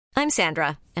I'm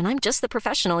Sandra, and I'm just the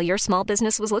professional your small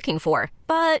business was looking for.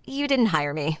 But you didn't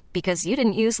hire me because you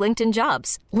didn't use LinkedIn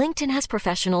Jobs. LinkedIn has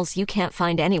professionals you can't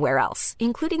find anywhere else,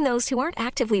 including those who aren't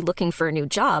actively looking for a new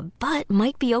job, but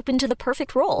might be open to the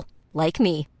perfect role, like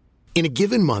me. In a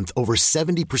given month, over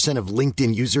 70% of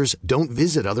LinkedIn users don't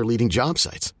visit other leading job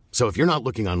sites. So if you're not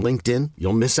looking on LinkedIn,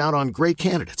 you'll miss out on great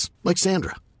candidates like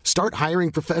Sandra. Start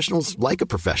hiring professionals like a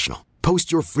professional.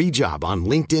 Post your free job on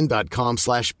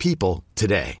linkedin.com/people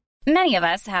today. Many of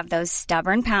us have those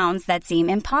stubborn pounds that seem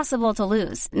impossible to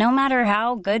lose, no matter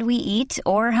how good we eat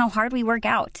or how hard we work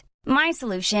out. My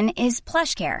solution is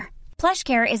PlushCare.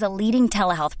 PlushCare is a leading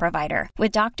telehealth provider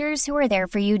with doctors who are there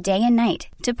for you day and night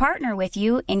to partner with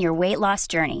you in your weight loss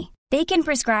journey. They can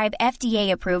prescribe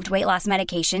FDA-approved weight loss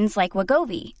medications like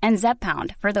Wegovy and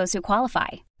Zepbound for those who qualify.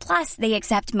 Plus, they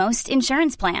accept most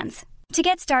insurance plans. To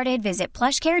get started, visit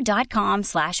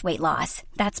plushcare.com/weightloss.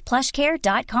 That's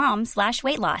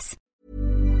plushcare.com/weightloss.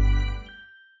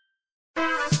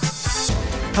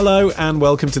 Hello and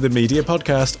welcome to the Media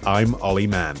Podcast. I'm Ollie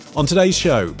Mann. On today's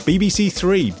show, BBC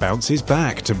Three bounces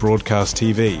back to broadcast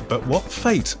TV, but what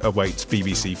fate awaits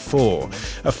BBC Four?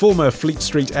 A former Fleet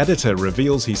Street editor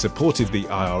reveals he supported the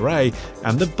IRA,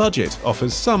 and the budget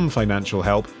offers some financial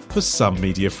help for some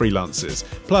media freelancers.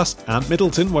 Plus, Aunt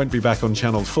Middleton won't be back on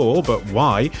Channel 4, but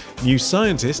why? New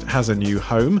Scientist has a new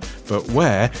home, but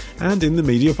where? And in the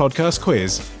Media Podcast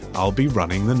quiz, I'll be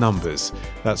running the numbers.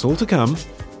 That's all to come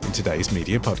in today's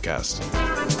Media Podcast.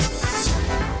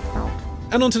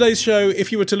 And on today's show,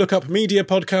 if you were to look up Media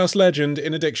Podcast legend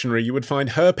in a dictionary, you would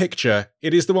find her picture.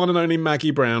 It is the one and only Maggie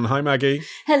Brown. Hi, Maggie.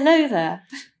 Hello there.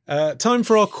 Time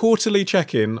for our quarterly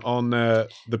check-in on the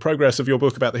progress of your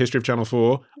book about the history of Channel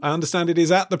 4. I understand it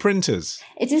is at the printers.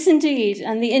 It is indeed.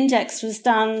 And the index was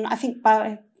done, I think,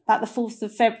 by about the 4th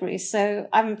of February. So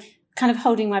I'm kind of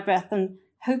holding my breath and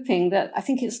hoping that, I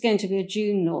think it's going to be a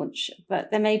June launch, but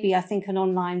there may be, I think, an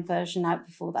online version out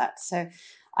before that. So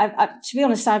to be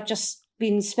honest, I've just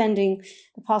been spending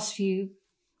the past few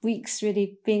weeks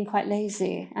really being quite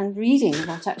lazy and reading a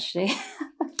lot, actually.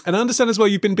 And I understand as well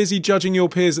you've been busy judging your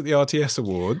peers at the RTS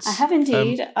Awards. I have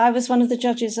indeed. I was one of the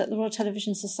judges at the Royal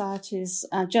Television Society's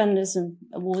Journalism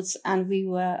Awards, and we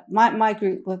were my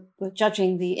group were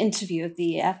judging the interview of the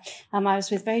year. I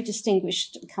was with very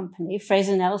distinguished company,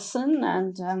 Fraser Nelson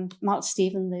and Mark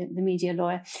Stephen, the media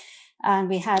lawyer. And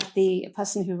we had the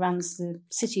person who runs the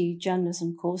City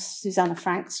Journalism course, Susanna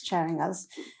Franks, chairing us.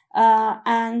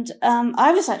 And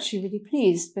I was actually really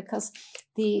pleased because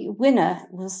the winner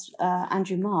was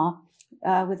Andrew Marr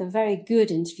with a very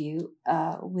good interview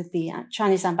with the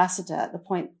Chinese ambassador at the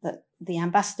point that the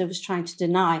ambassador was trying to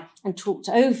deny and talked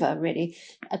over, really,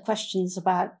 questions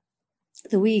about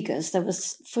the Uyghurs. There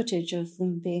was footage of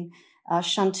them being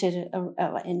shunted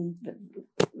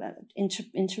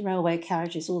into railway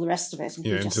carriages, all the rest of it. And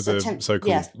into the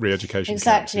so-called re-education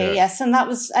Exactly, camps, yes. And that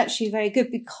was actually very good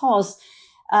because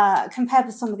compared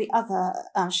with some of the other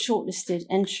shortlisted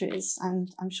entries,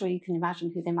 and I'm sure you can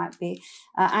imagine who they might be,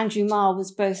 Andrew Marr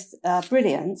was both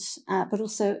brilliant, but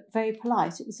also very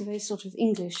polite. It was a very sort of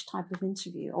English type of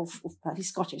interview, he's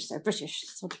Scottish, so British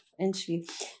sort of interview,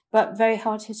 but very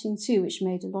hard-hitting too, which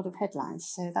made a lot of headlines.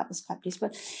 So that was quite pleased.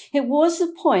 But it was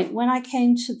the point when I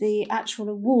came to the actual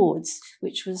awards,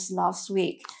 which was last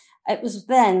week, it was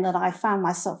then that I found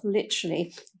myself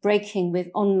literally breaking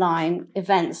with online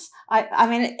events. I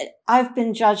mean, I've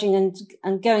been judging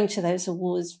and going to those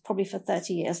awards probably for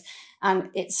 30 years. And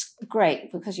it's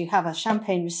great because you have a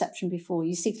champagne reception before.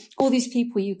 You see all these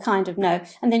people you kind of know,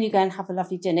 and then you go and have a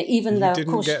lovely dinner, even though, of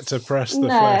course... You didn't get to press the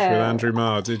flesh with Andrew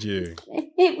Marr, did you?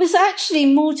 It was actually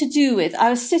more to do with, I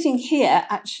was sitting here,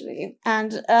 actually,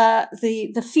 and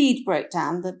the feed broke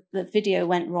down. The video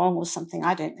went wrong or something.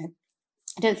 I don't know.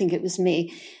 I don't think it was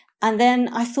me. And then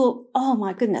I thought, oh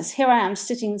my goodness, here I am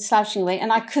sitting, slouching away,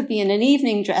 and I could be in an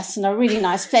evening dress in a really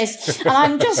nice place. And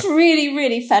I'm just really,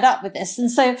 really fed up with this.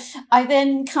 And so I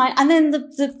then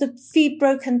the feed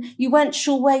broke and you weren't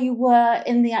sure where you were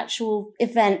in the actual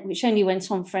event, which only went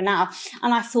on for an hour.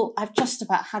 And I thought, I've just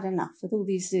about had enough with all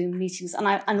these Zoom meetings and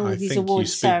all these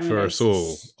awards ceremonies. I think you speak for us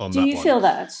all on that one. one. Do you feel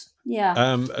that?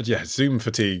 Yeah. Zoom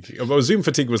fatigue. Well, Zoom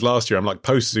fatigue was last year. I'm like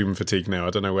post-Zoom fatigue now. I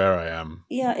don't know where I am.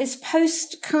 Yeah, it's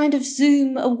post kind of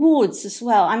Zoom awards as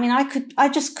well. I mean, I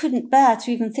just couldn't bear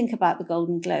to even think about the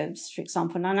Golden Globes, for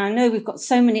example. And I know we've got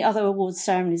so many other awards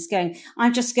ceremonies going.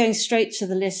 I'm just going straight to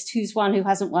the list. Who's won, who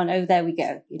hasn't won? Oh, there we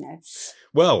go, you know.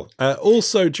 Well,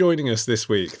 also joining us this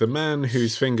week, the man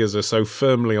whose fingers are so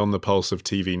firmly on the pulse of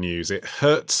TV news, it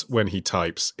hurts when he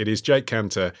types. It is Jake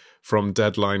Cantor from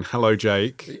Deadline. Hello,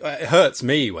 Jake. It hurts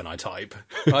me when I type.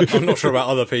 I'm not sure about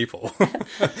other people.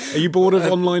 Are you bored of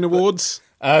online awards?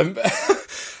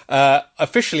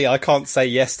 Officially, I can't say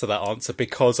yes to that answer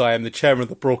because I am the chairman of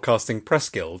the Broadcasting Press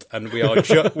Guild, and we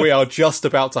are just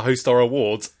about to host our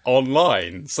awards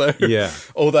online. So, yeah.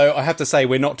 Although I have to say,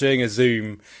 we're not doing a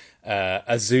Zoom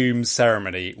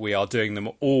ceremony. We are doing them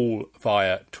all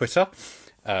via Twitter.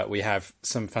 We have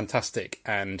some fantastic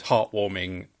and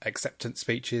heartwarming acceptance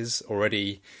speeches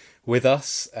already with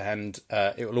us, and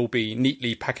it will all be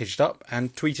neatly packaged up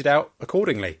and tweeted out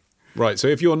accordingly. Right, so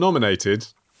if you're nominated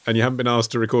and you haven't been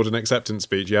asked to record an acceptance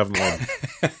speech, you haven't won.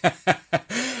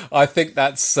 I think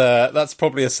that's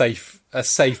probably a safe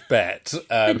bet.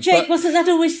 But Jake, wasn't that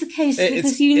always the case?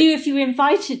 Because you knew if you were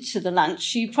invited to the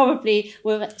lunch, you probably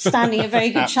were standing a very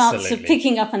good chance of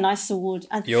picking up a nice award.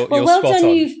 And, you're well spot done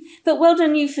on. you. But well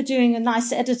done you for doing a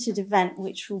nice edited event,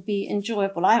 which will be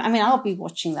enjoyable. I mean, I'll be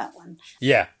watching that one.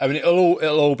 Yeah, I mean,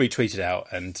 it'll all be tweeted out,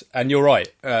 and you're right.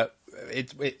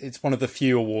 It's one of the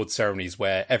few award ceremonies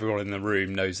where everyone in the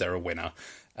room knows they're a winner,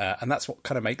 and that's what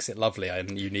kind of makes it lovely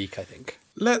and unique, I think.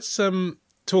 Let's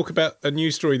talk about a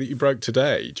news story that you broke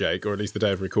today, Jake, or at least the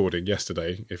day of recording,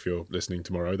 yesterday, if you're listening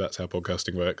tomorrow. That's how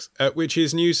podcasting works, which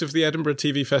is news of the Edinburgh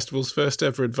TV Festival's first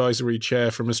ever advisory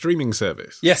chair from a streaming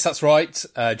service. Yes, that's right.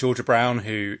 Georgia Brown,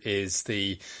 who is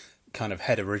the kind of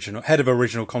head of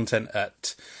original content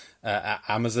at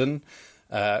Amazon,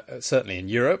 certainly in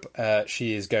Europe.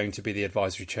 She is going to be the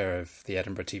advisory chair of the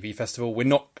Edinburgh TV Festival. We're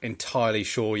not entirely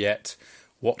sure yet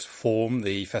what form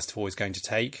the festival is going to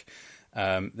take.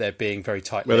 They're being very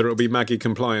tight-lipped. Whether it'll be Maggie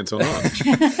compliant or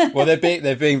not. Well,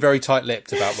 they're being very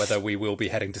tight-lipped about whether we will be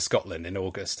heading to Scotland in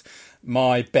August.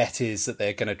 My bet is that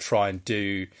they're going to try and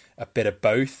do a bit of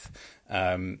both,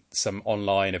 some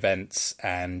online events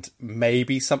and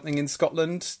maybe something in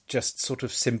Scotland, just sort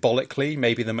of symbolically,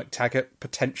 maybe the McTaggart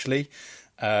potentially.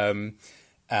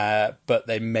 But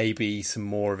there may be some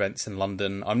more events in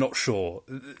London. I'm not sure.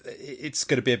 It's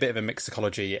going to be a bit of a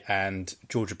mixology, and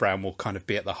Georgia Brown will kind of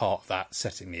be at the heart of that,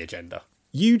 setting the agenda.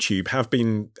 YouTube have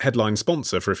been headline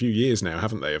sponsor for a few years now,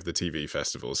 haven't they, of the TV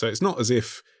festival? So it's not as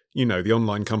if, you know, the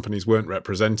online companies weren't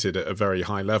represented at a very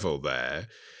high level there.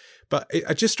 But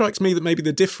it just strikes me that maybe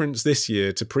the difference this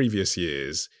year to previous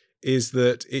years is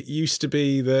that it used to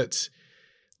be that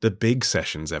the big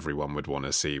sessions everyone would want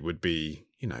to see would be,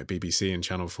 you know, BBC and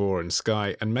Channel 4 and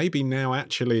Sky. And maybe now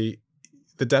actually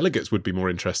the delegates would be more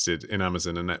interested in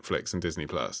Amazon and Netflix and Disney+.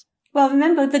 Well,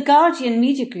 remember, the Guardian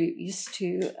Media Group used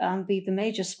to be the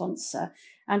major sponsor,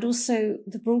 and also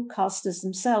the broadcasters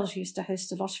themselves used to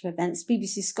host a lot of events.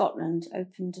 BBC Scotland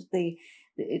opened the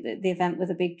event with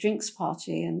a big drinks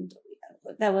party, and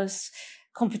there was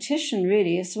competition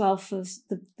really as well for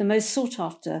the most sought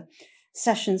after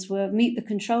sessions were Meet the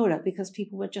Controller, because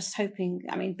people were just hoping,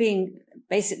 I mean, being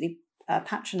basically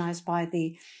patronized by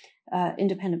the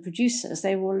independent producers,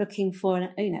 they were looking for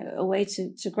a way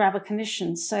to grab a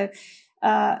commission. So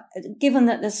given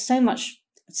that there's so much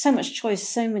choice,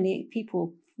 so many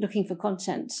people looking for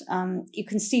content, you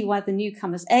can see why the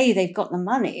newcomers, they've got the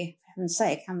money, for heaven's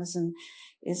sake. Amazon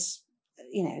is,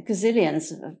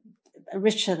 gazillions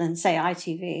richer than, say,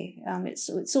 ITV.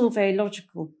 It's all very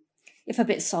logical, if a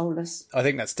bit soulless. I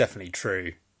think that's definitely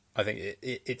true. I think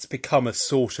it's become a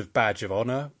sort of badge of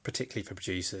honour, particularly for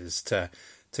producers, to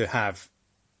have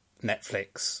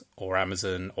Netflix or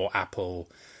Amazon or Apple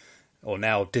or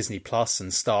now Disney Plus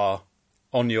and Star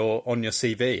on your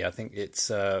CV. I think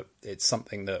it's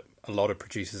something that a lot of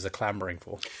producers are clamouring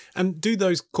for. And do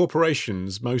those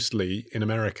corporations, mostly in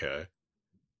America,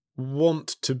 want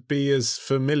to be as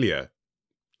familiar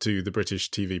to the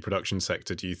British TV production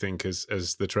sector, do you think,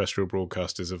 as the terrestrial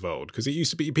broadcasters evolved? Because it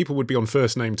used to be people would be on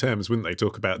first name terms, wouldn't they?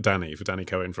 Talk about Danny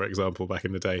Cohen, for example, back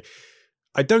in the day.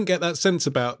 I don't get that sense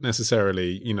about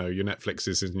necessarily, your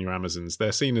Netflixes and your Amazons.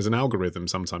 They're seen as an algorithm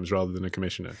sometimes rather than a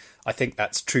commissioner. I think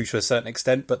that's true to a certain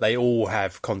extent, but they all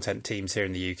have content teams here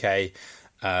in the UK.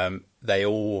 They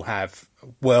all have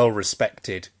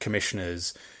well-respected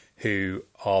commissioners who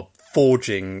are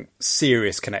forging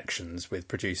serious connections with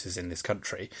producers in this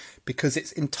country because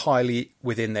it's entirely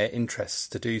within their interests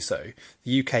to do so.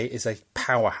 The UK is a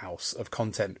powerhouse of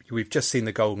content. We've just seen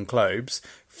the Golden Globes.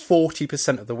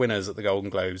 40% of the winners at the Golden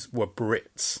Globes were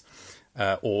Brits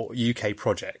or UK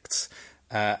projects.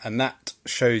 And that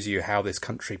shows you how this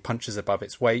country punches above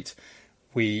its weight.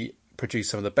 We produce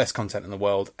some of the best content in the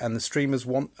world, and the streamers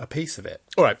want a piece of it.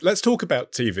 All right, let's talk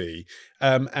about TV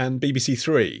and BBC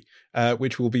Three,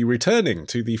 which will be returning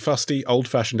to the fusty,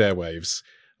 old-fashioned airwaves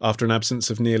after an absence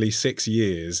of nearly 6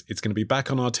 years. It's going to be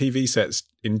back on our TV sets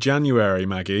in January,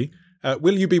 Maggie.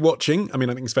 Will you be watching? I mean,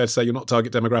 I think it's fair to say you're not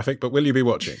target demographic, but will you be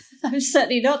watching? I'm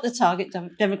certainly not the target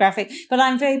demographic, but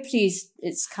I'm very pleased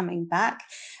it's coming back.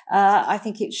 I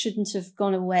think it shouldn't have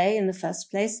gone away in the first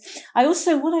place.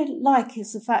 What I like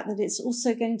is the fact that it's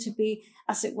also going to be,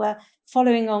 as it were,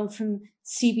 following on from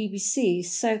CBBC.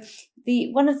 So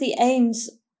one of the aims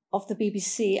of the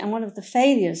BBC and one of the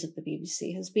failures of the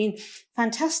BBC has been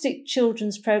fantastic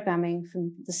children's programming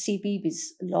from the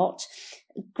CBeebies lot,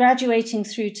 graduating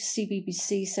through to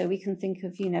CBBC, so we can think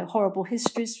of, Horrible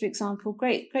Histories, for example,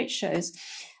 great shows.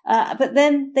 But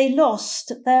then they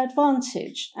lost their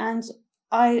advantage. And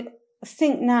I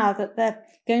think now that they're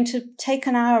going to take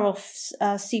an hour off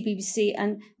CBBC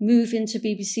and move into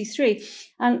BBC Three.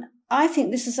 And I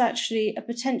think this is actually a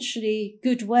potentially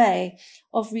good way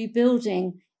of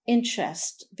rebuilding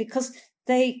interest, because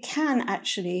they can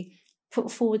actually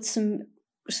put forward some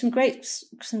great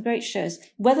shows.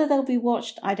 Whether they'll be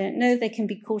watched, I don't know. They can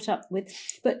be caught up with.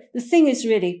 But the thing is,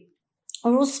 really,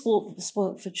 we're all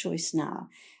spoiled for choice now.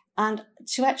 And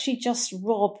to actually just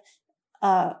rob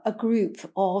a group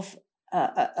of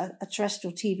a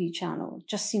terrestrial TV channel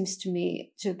just seems to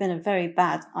me to have been a very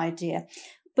bad idea.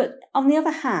 But on the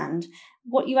other hand,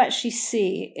 what you actually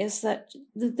see is that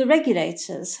the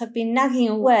regulators have been nagging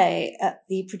away at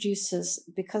the producers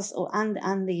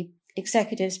and the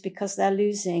executives because they're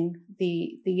losing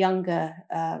the younger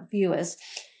viewers.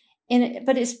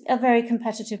 But it's a very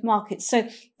competitive market. So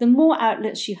the more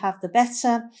outlets you have, the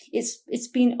better. It's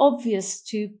been obvious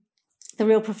to the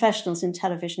real professionals in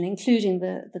television, including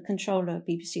the controller of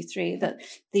BBC Three, that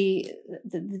the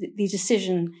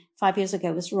decision 5 years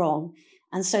ago was wrong.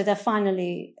 And so they're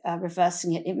finally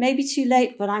reversing it. It may be too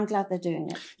late, but I'm glad they're doing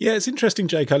it. Yeah, it's interesting,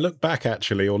 Jake. I look back,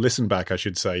 actually, or listen back, I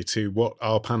should say, to what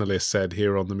our panellists said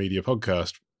here on the Media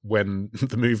Podcast when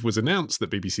the move was announced that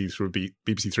BBC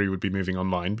Three would be moving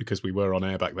online, because we were on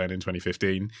air back then in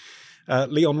 2015.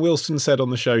 Leon Wilson said on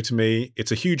the show to me,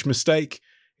 "It's a huge mistake.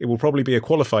 It will probably be a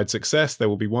qualified success. There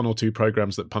will be one or two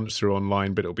programmes that punch through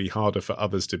online, but it'll be harder for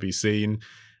others to be seen."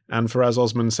 And Faraz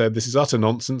Osman said, "This is utter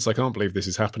nonsense. I can't believe this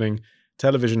is happening.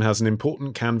 Television has an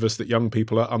important canvas that young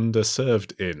people are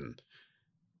underserved in."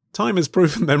 Time has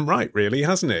proven them right, really,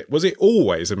 hasn't it? Was it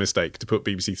always a mistake to put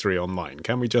BBC Three online?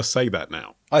 Can we just say that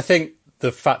now? I think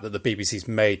the fact that the BBC's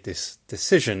made this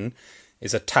decision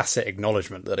is a tacit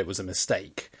acknowledgement that it was a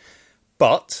mistake.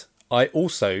 But I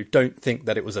also don't think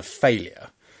that it was a failure.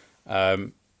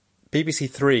 BBC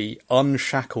Three,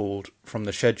 unshackled from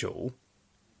the schedule,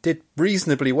 did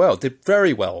reasonably well, did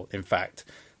very well, in fact.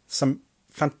 Some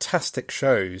fantastic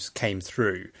shows came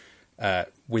through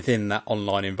within that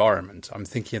online environment. I'm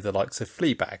thinking of the likes of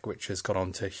Fleabag, which has gone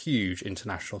on to huge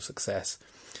international success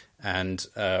and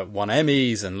won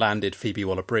Emmys and landed Phoebe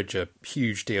Waller-Bridge a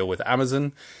huge deal with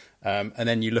Amazon. And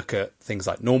then you look at things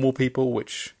like Normal People,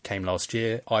 which came last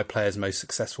year, iPlayer's most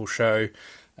successful show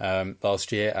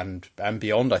last year and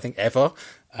beyond, I think, ever.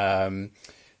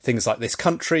 Things like This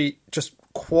Country, just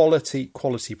quality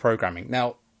programming.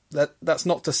 Now, that's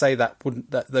not to say that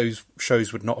those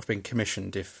shows would not have been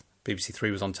commissioned if BBC Three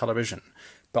was on television,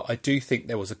 but I do think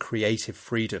there was a creative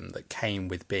freedom that came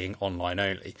with being online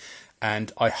only,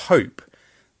 and I hope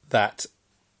that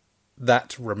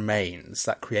remains,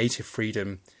 that creative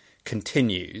freedom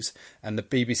continues, and the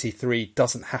BBC Three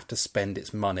doesn't have to spend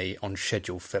its money on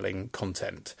schedule-filling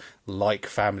content like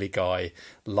Family Guy,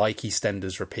 like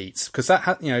EastEnders repeats, because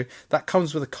that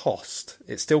comes with a cost.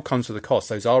 It still comes with a cost.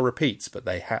 Those are repeats, but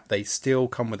they still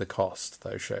come with a cost,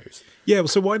 those shows. Yeah, well,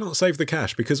 so why not save the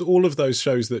cash? Because all of those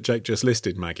shows that Jake just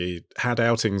listed, Maggie, had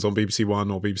outings on BBC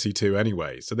One or BBC Two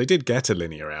anyway, so they did get a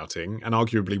linear outing, and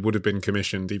arguably would have been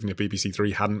commissioned even if BBC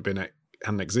Three hadn't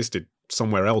existed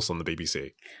somewhere else on the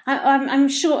BBC. I'm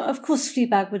sure, of course,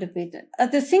 Fleabag would have been.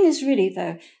 The thing is really,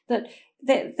 though, that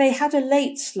they had a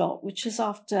late slot, which is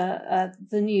after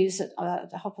the news at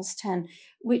 10:30,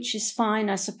 which is fine,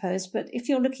 I suppose. But if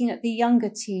you're looking at the younger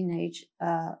teenage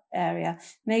area,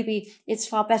 maybe it's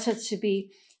far better to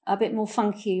be a bit more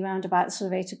funky around about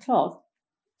sort of 8:00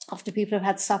 after people have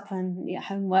had supper and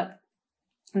homework.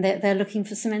 They're looking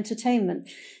for some entertainment.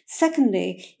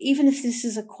 Secondly, even if this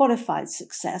is a qualified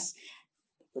success,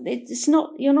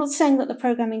 you're not saying that the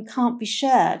programming can't be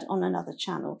shared on another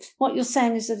channel. What you're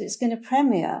saying is that it's going to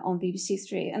premiere on BBC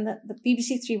Three, and that the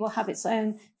BBC Three will have its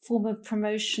own form of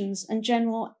promotions and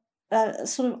general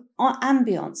sort of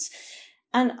ambience.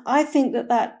 And I think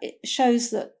that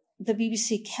shows that the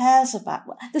BBC cares about.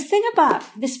 The thing about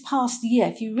this past year,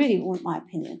 if you really want my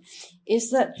opinion,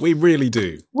 is that... We really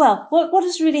do. Well, what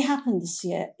has really happened this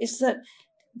year is that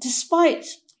despite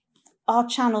our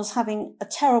channels having a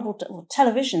terrible, or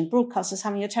television broadcasters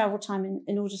having a terrible time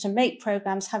in order to make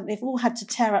programmes, they've all had to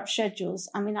tear up schedules.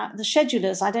 I mean, the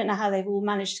schedulers, I don't know how they've all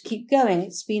managed to keep going.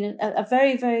 It's been a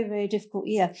very, very, very difficult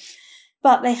year.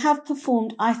 But they have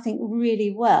performed, I think,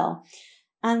 really well.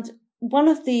 And one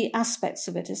of the aspects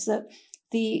of it is that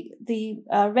the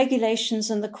regulations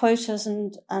and the quotas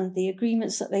and the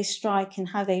agreements that they strike and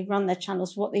how they run their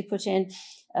channels, what they put in,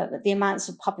 the amounts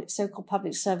of so-called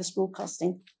public service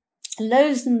broadcasting,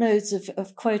 loads and loads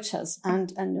of quotas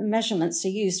and measurements are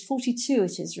used. 42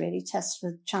 it is really, tests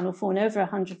for Channel 4 and over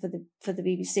 100 for the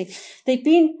BBC. They've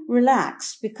been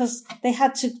relaxed because they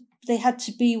had to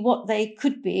be what they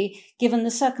could be given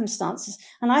the circumstances.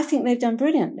 And I think they've done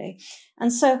brilliantly.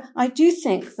 And so I do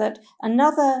think that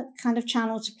another kind of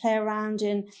channel to play around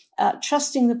in,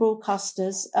 trusting the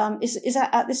broadcasters, is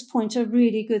at this point a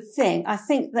really good thing. I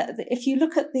think that if you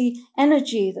look at the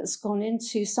energy that's gone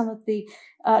into some of the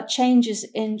changes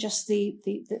in just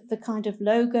the kind of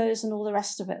logos and all the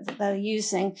rest of it that they're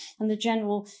using, and the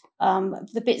general,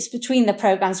 the bits between the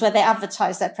programs where they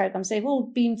advertise their programs, they've all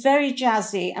been very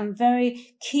jazzy and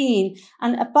very keen.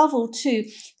 And above all too,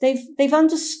 they've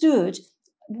understood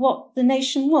what the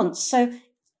nation wants. So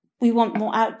we want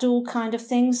more outdoor kind of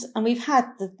things. And we've had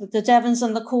the Devons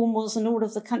and the Cornwalls and all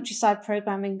of the countryside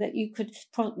programming that you could,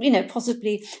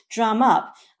 possibly drum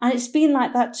up. And it's been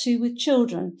like that too with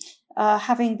children.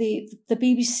 Having the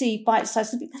BBC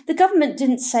bite-sized. The government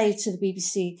didn't say to the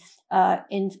BBC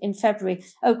in February,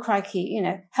 oh crikey,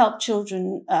 help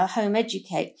children home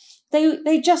educate.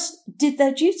 They just did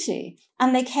their duty,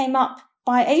 and they came up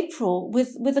by April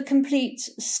with a complete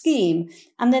scheme,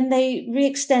 and then they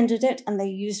re-extended it, and they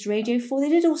used Radio 4. They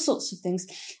did all sorts of things.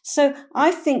 So I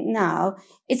think now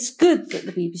it's good that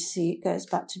the BBC goes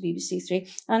back to BBC 3.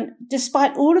 And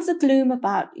despite all of the gloom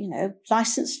about,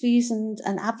 license fees and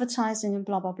advertising and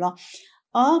blah, blah, blah,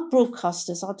 our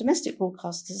broadcasters, our domestic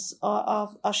broadcasters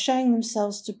are showing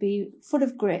themselves to be full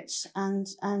of grit and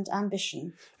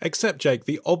ambition. Except, Jake,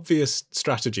 the obvious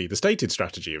strategy, the stated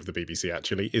strategy of the BBC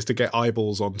actually, is to get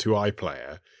eyeballs onto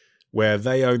iPlayer, where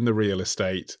they own the real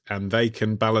estate and they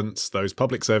can balance those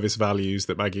public service values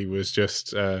that Maggie was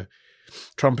just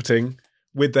trumpeting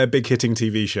with their big hitting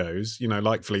TV shows,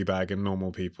 like Fleabag and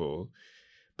Normal People.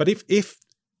 But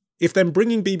if then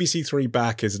bringing BBC Three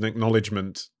back is an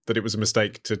acknowledgement that it was a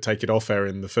mistake to take it off air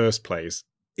in the first place,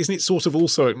 isn't it sort of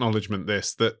also acknowledgement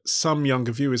that some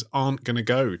younger viewers aren't going to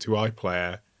go to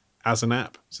iPlayer as an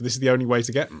app? So this is the only way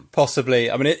to get them. Possibly.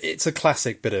 I mean, it's a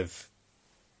classic bit of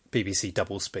BBC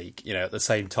doublespeak. At the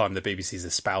same time the BBC is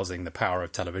espousing the power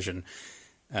of television,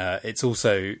 it's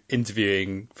also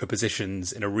interviewing for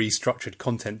positions in a restructured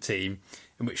content team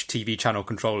in which TV channel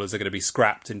controllers are going to be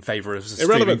scrapped in favour of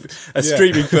a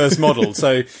streaming first model.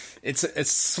 So it's a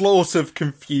sort of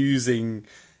confusing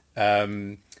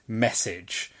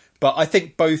message. But I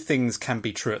think both things can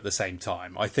be true at the same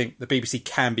time. I think the BBC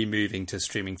can be moving to a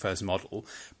streaming first model,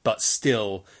 but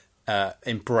still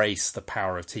embrace the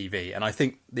power of TV. And I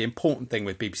think the important thing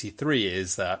with BBC Three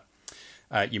is that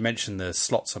you mentioned the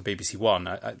slots on BBC One.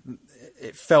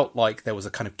 It felt like there was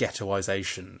a kind of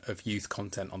ghettoisation of youth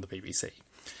content on the BBC.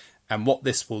 And what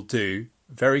this will do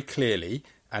very clearly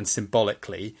and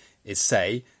symbolically is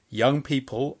say, young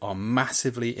people are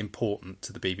massively important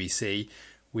to the BBC.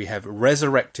 We have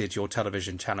resurrected your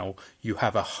television channel. You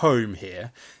have a home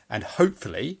here. And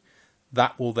hopefully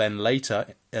that will then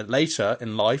later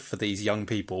in life for these young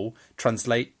people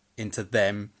translate into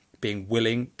them being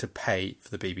willing to pay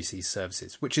for the BBC's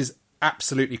services, which is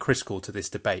absolutely critical to this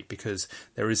debate, because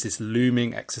there is this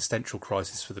looming existential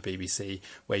crisis for the BBC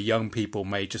where young people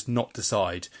may just not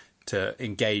decide to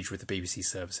engage with the BBC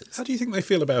services. How do you think they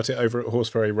feel about it over at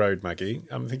Horseferry Road, Maggie?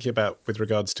 I'm thinking about with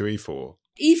regards to E4.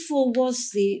 E4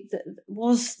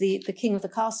 was the king of the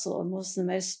castle and was the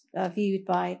most viewed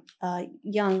by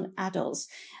young adults,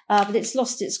 but it's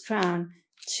lost its crown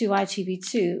to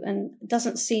ITV2 and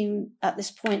doesn't seem at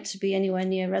this point to be anywhere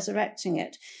near resurrecting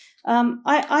it.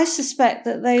 I suspect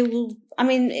that they will. I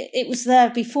mean, it was there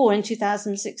before in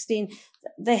 2016.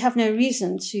 They have no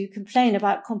reason to complain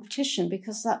about competition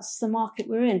because that's the market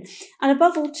we're in. And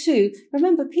above all, too,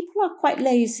 remember, people are quite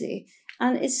lazy,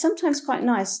 and it's sometimes quite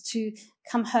nice to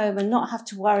come home and not have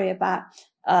to worry about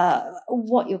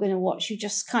what you're going to watch. You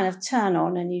just kind of turn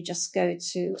on and you just go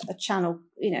to a channel,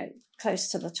 close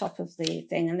to the top of the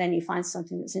thing, and then you find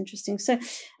something that's interesting. So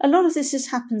a lot of this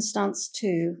is happenstance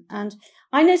too. And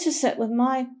I notice that with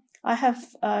my I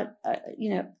have,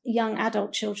 young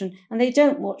adult children, and they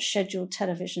don't watch scheduled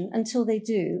television until they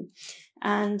do.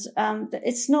 And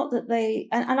it's not that they,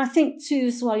 and I think too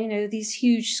as well, these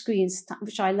huge screens,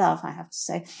 which I love, I have to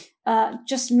say,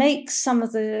 just make some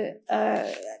of the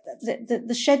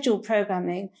scheduled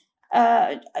programming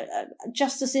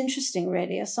just as interesting,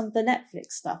 really, as some of the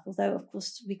Netflix stuff. Although, of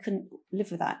course, we couldn't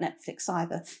live without Netflix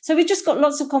either. So we just got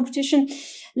lots of competition.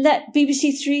 Let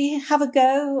BBC Three have a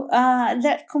go.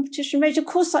 Let Competition Road. Of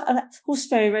course,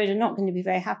 Horseferry Road are not going to be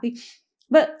very happy,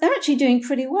 but they're actually doing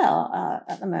pretty well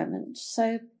at the moment.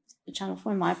 So Channel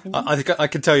 4, in my opinion. I think I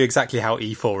can tell you exactly how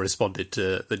E4 responded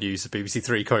to the news of BBC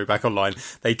Three coming back online.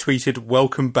 They tweeted,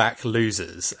 "Welcome back,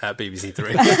 losers," at BBC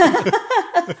Three.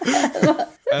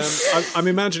 I'm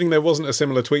imagining there wasn't a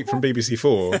similar tweet from BBC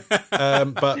Four,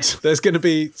 but there's going to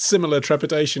be similar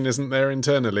trepidation, isn't there,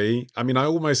 internally? I mean, I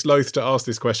almost loathe to ask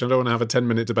this question. I don't want to have a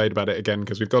 10-minute debate about it again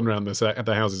because we've gone around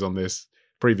the houses on this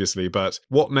previously, but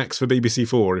what next for BBC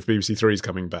Four if BBC Three is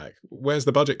coming back? Where's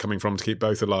the budget coming from to keep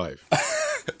both alive?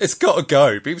 It's got to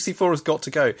go. BBC Four has got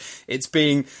to go. It's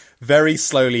being very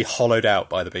slowly hollowed out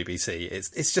by the BBC.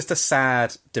 It's just a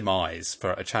sad demise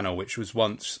for a channel which was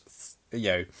once,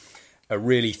 a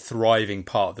really thriving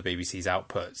part of the BBC's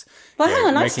output. Well, hang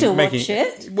on, I still watch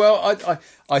it. Well,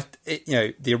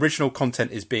 the original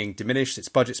content is being diminished. Its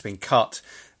budget's being cut.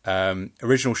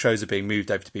 Original shows are being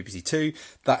moved over to BBC Two.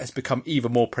 That has become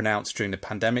even more pronounced during the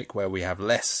pandemic, where we have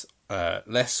less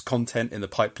content in the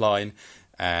pipeline,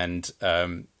 and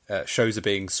shows are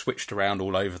being switched around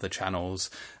all over the channels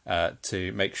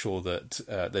to make sure that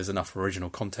there's enough original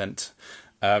content.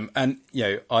 I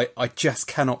just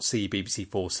cannot see BBC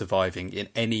Four surviving in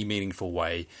any meaningful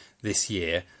way this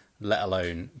year, let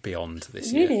alone beyond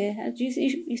this year. Really? Do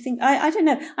you think? I don't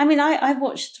know. I mean, I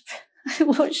watched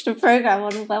a programme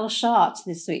on Welsh art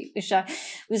this week, which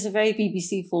was a very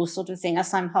BBC Four sort of thing,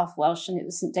 as I'm half Welsh, and it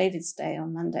was St David's Day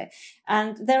on Monday.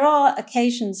 And there are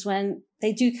occasions when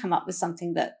they do come up with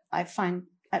something that I find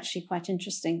actually quite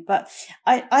interesting. But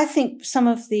I think some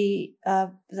of the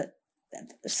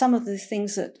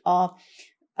things that are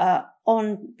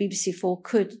on BBC Four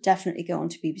could definitely go on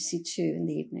to BBC Two in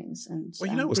the evenings. And well,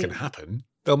 you know what's going to happen?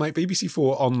 They'll make BBC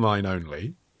Four online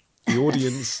only. The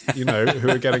audience, who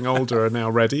are getting older are now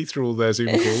ready through all their Zoom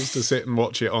calls to sit and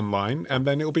watch it online, and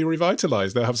then it'll be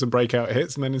revitalised. They'll have some breakout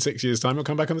hits, and then in 6 years' time, it'll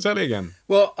come back on the telly again.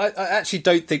 Well, I actually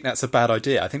don't think that's a bad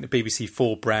idea. I think the BBC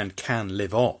Four brand can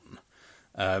live on,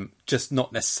 just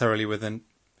not necessarily with an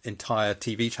entire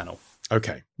TV channel.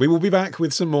 Okay, we will be back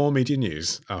with some more media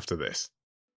news after this.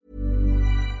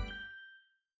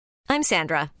 I'm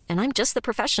Sandra, and I'm just the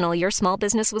professional your small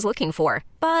business was looking for.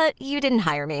 But you didn't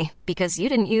hire me because you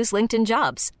didn't use LinkedIn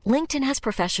Jobs. LinkedIn has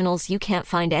professionals you can't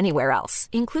find anywhere else,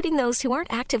 including those who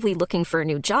aren't actively looking for a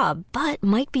new job, but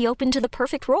might be open to the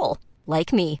perfect role,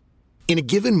 like me. In a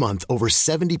given month, over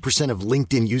 70% of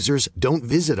LinkedIn users don't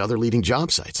visit other leading job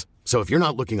sites. So if you're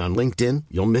not looking on LinkedIn,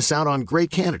 you'll miss out on great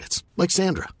candidates like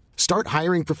Sandra. Start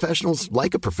hiring professionals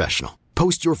like a professional.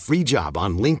 Post your free job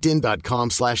on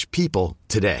linkedin.com/people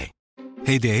today.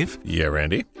 Hey, Dave. Yeah,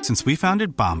 Randy. Since we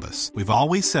founded Bombas, we've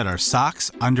always said our socks,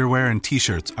 underwear, and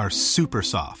T-shirts are super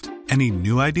soft. Any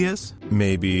new ideas?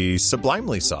 Maybe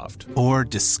sublimely soft. Or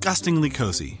disgustingly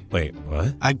cozy. Wait,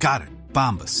 what? I got it.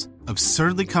 Bombas.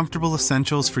 Absurdly comfortable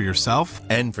essentials for yourself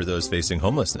and for those facing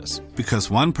homelessness. Because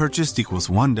one purchased equals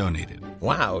one donated.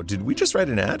 Wow, did we just write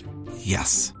an ad?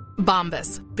 Yes.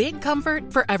 Bombas. Big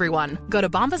comfort for everyone. Go to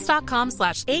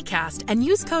bombas.com/ACAST and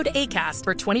use code ACAST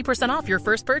for 20% off your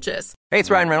first purchase. Hey,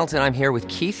 it's Ryan Reynolds, and I'm here with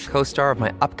Keith, co-star of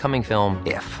my upcoming film,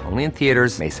 If, only in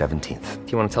theaters May 17th.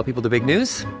 Do you want to tell people the big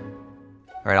news?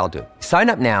 All right, I'll do it. Sign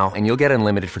up now and you'll get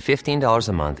unlimited for $15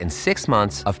 a month and 6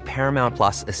 months of Paramount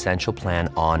Plus Essential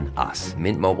Plan on us.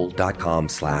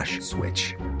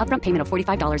 MintMobile.com/switch. Upfront payment of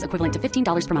 $45 equivalent to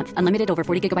 $15 per month. Unlimited over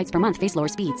 40 gigabytes per month. Face lower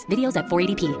speeds. Videos at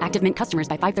 480p. Active Mint customers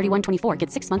by 531.24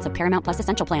 get 6 months of Paramount Plus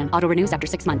Essential Plan. Auto renews after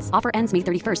 6 months. Offer ends May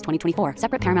 31st, 2024.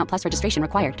 Separate Paramount Plus registration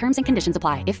required. Terms and conditions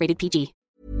apply if rated PG.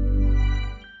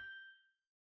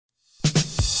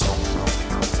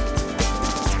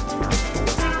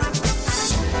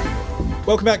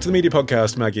 Welcome back to the Media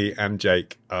Podcast. Maggie and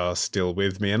Jake are still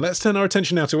with me. And let's turn our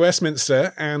attention now to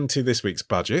Westminster and to this week's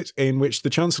budget, in which the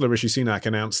Chancellor Rishi Sunak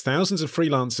announced thousands of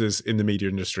freelancers in the media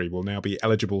industry will now be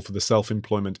eligible for the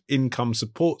Self-Employment Income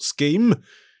Support Scheme,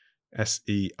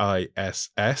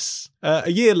 SEISS.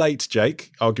 A year late,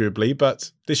 Jake, arguably,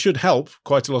 but this should help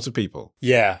quite a lot of people.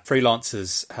 Yeah,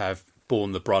 freelancers have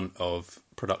borne the brunt of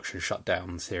production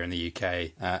shutdowns here in the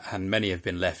UK, and many have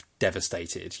been left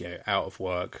devastated, out of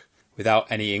work, without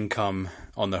any income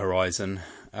on the horizon.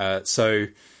 So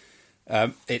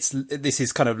This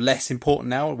is kind of less important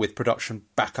now with production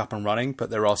back up and running, but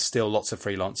there are still lots of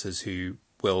freelancers who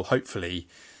will hopefully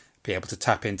be able to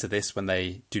tap into this when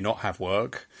they do not have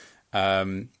work.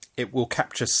 It will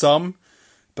capture some,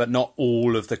 but not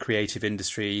all of the creative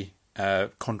industry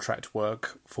contract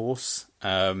workforce.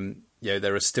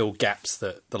 There are still gaps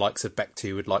that the likes of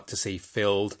Beck2 would like to see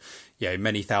filled.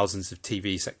 Many thousands of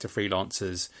TV sector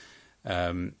freelancers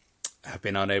have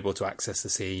been unable to access the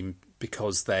scheme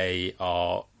because they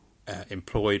are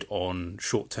employed on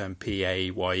short-term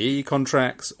PAYE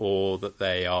contracts, or that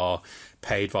they are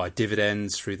paid via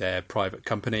dividends through their private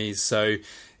companies. So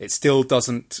it still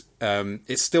doesn't.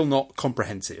 It's still not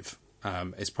comprehensive.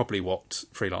 Is probably what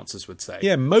freelancers would say.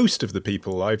 Yeah, most of the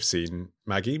people I've seen,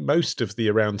 Maggie, most of the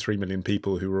around 3 million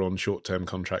people who were on short-term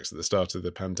contracts at the start of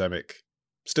the pandemic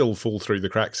still fall through the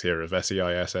cracks here of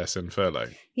SEISS and furlough.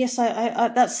 Yes, I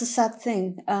that's the sad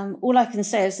thing. All I can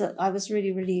say is that I was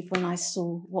really relieved when I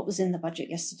saw what was in the budget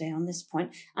yesterday on this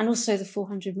point, and also the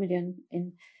 400 million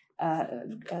in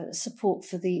support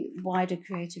for the wider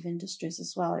creative industries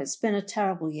as well. It's been a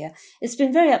terrible year. It's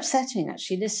been very upsetting,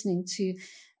 actually, listening to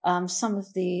some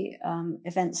of the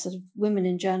events of women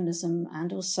in journalism,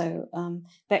 and also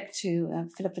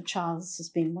Beck2, Philippa Charles has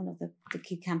been one of the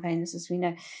key campaigners, as we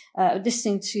know,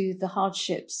 listening to the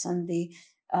hardships and the,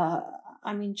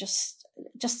 just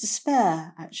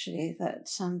despair, actually, that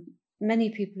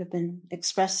many people have been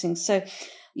expressing. So,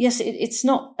 yes, it's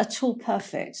not at all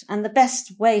perfect. And the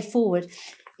best way forward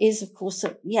is, of course,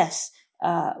 that, yes,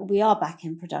 we are back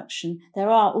in production. There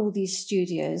are all these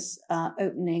studios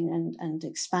opening and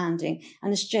expanding.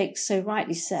 And as Jake so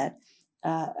rightly said,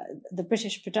 the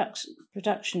British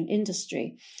production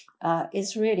industry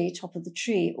is really top of the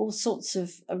tree. All sorts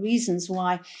of reasons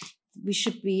why we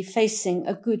should be facing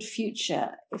a good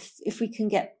future if we can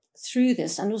get through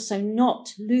this, and also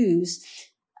not lose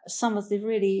some of the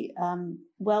really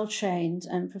well-trained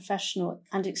and professional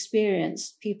and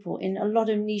experienced people in a lot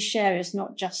of niche areas,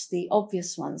 not just the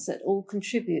obvious ones, that all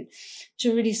contribute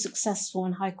to really successful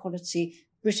and high-quality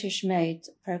British-made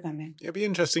programming. It'd be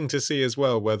interesting to see as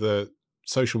well whether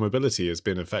social mobility has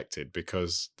been affected,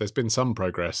 because there's been some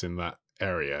progress in that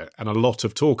area and a lot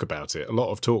of talk about it. A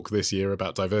lot of talk this year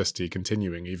about diversity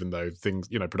continuing, even though things,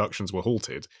 productions were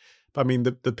halted. But I mean,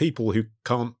 the people who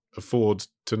can't afford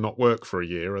to not work for a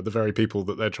year are the very people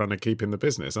that they're trying to keep in the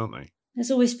business, aren't they?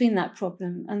 There's always been that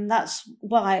problem. And that's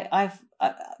why I've,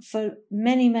 for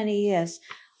many, many years,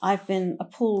 I've been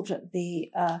appalled at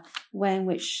the way in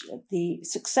which the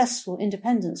successful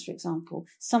independents, for example,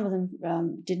 some of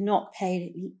them did not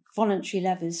pay voluntary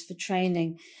levies for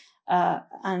training.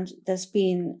 And there's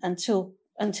been, until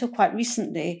quite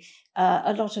recently,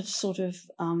 a lot of sort of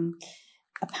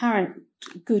apparent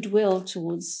goodwill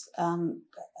towards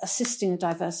assisting a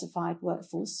diversified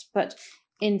workforce, but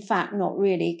in fact not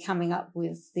really coming up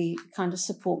with the kind of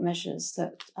support measures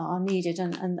that are needed,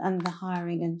 and the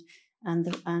hiring and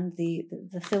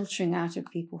the filtering out of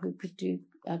people who could do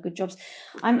good jobs.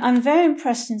 I'm very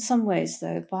impressed in some ways,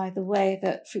 though, by the way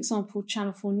that, for example,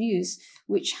 Channel 4 News,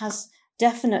 which has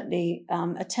definitely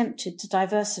attempted to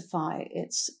diversify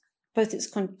both its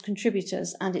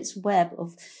contributors and its web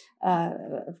of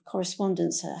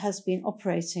correspondence, has been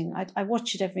operating. I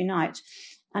watch it every night,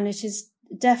 and it is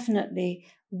definitely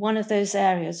one of those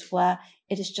areas where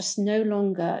it is just no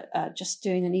longer just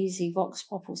doing an easy vox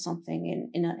pop or something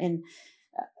in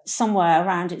somewhere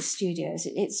around its studios.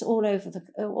 It's all over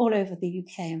the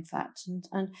UK, in fact,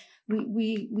 and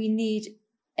we need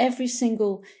every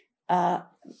single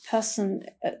person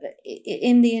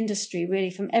in the industry, really,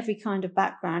 from every kind of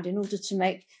background, in order to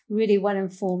make really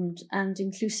well-informed and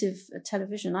inclusive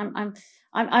television.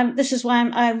 This is why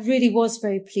I really was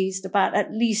very pleased about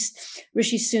at least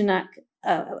Rishi Sunak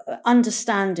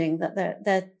understanding that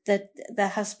there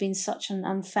has been such an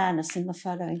unfairness in the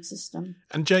furloughing system.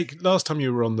 And Jake, last time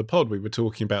you were on the pod, we were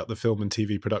talking about the film and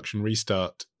TV production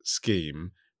restart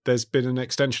scheme. There's been an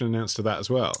extension announced to that as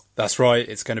well. That's right.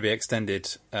 It's going to be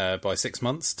extended by 6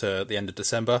 months to the end of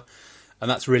December. And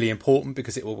that's really important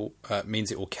because it will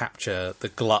means it will capture the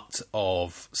glut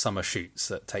of summer shoots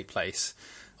that take place.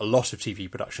 A lot of TV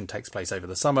production takes place over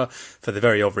the summer for the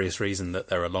very obvious reason that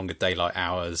there are longer daylight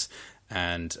hours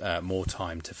and more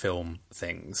time to film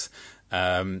things.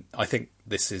 I think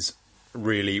this is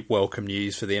really welcome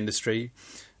news for the industry.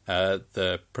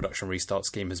 The production restart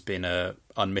scheme has been a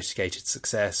unmitigated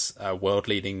success, a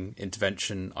world-leading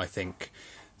intervention. I think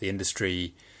the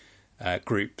industry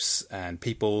groups and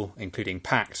people, including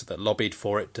PACT, that lobbied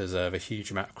for it, deserve a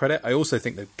huge amount of credit. I also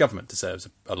think the government deserves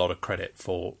a lot of credit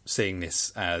for seeing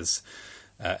this as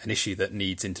an issue that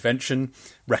needs intervention,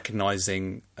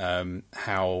 recognising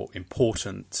how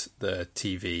important the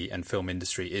TV and film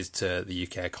industry is to the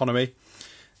UK economy.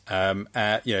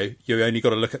 You only got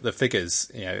to look at the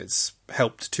figures. It's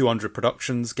helped 200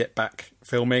 productions get back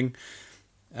filming.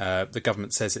 The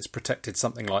government says it's protected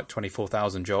something like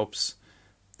 24,000 jobs.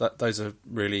 Those are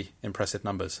really impressive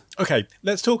numbers. Okay,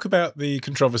 let's talk about the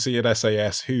controversy at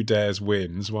SAS, Who Dares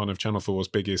Wins, one of Channel 4's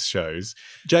biggest shows.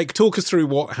 Jake, talk us through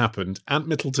what happened. Ant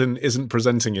Middleton isn't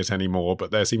presenting it anymore, but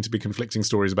there seem to be conflicting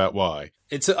stories about why.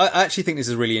 I actually think this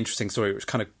is a really interesting story, which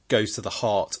kind of goes to the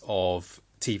heart of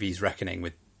TV's reckoning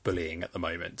with bullying at the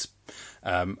moment.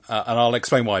 And I'll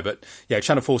explain why. But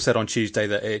Channel 4 said on Tuesday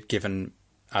that it had given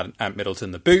Ant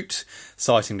Middleton the boot,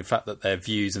 citing the fact that their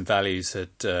views and values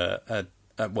had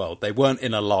they weren't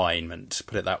in alignment,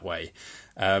 put it that way.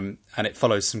 And it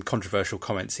follows some controversial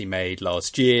comments he made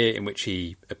last year in which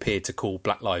he appeared to call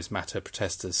Black Lives Matter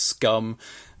protesters scum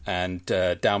and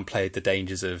downplayed the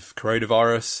dangers of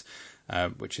coronavirus,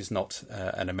 which is not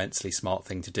an immensely smart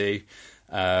thing to do.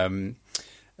 There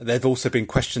have also been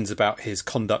questions about his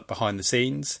conduct behind the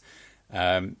scenes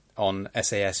on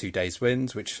SAS Who Dares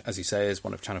Wins, which, as you say, is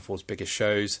one of Channel 4's biggest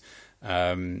shows.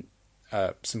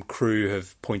 Some crew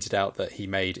have pointed out that he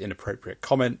made inappropriate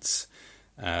comments,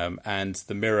 and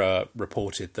the Mirror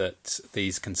reported that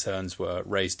these concerns were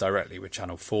raised directly with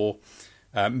Channel 4.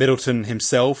 Middleton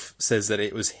himself says that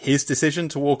it was his decision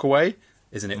to walk away,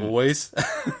 isn't it always?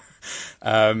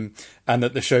 And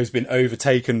that the show's been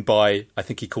overtaken by, I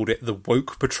think he called it the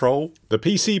woke patrol. The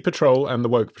PC patrol and the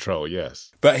woke patrol,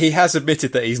 yes. But he has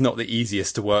admitted that he's not the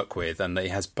easiest to work with and that he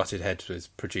has butted heads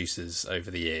with producers over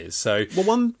the years. So, well,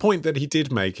 one point that he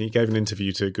did make, he gave an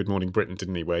interview to Good Morning Britain,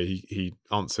 didn't he, where he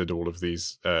answered all of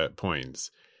these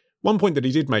points. One point that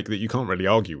he did make that you can't really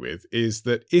argue with is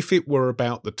that if it were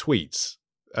about the tweets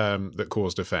that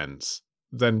caused offence,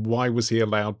 then why was he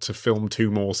allowed to film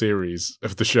 2 more series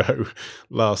of the show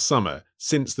last summer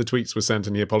since the tweets were sent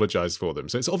and he apologised for them?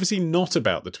 So it's obviously not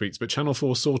about the tweets, but Channel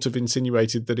 4 sort of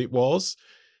insinuated that it was,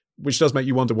 which does make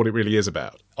you wonder what it really is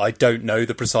about. I don't know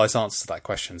the precise answer to that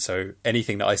question, so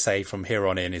anything that I say from here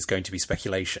on in is going to be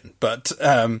speculation. But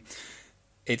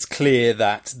it's clear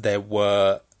that there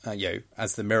were,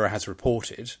 as the Mirror has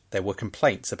reported, there were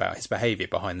complaints about his behaviour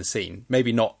behind the scene.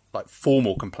 Maybe not like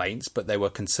formal complaints, but there were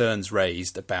concerns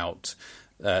raised about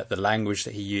the language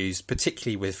that he used,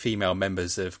 particularly with female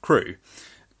members of crew.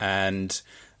 And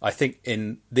I think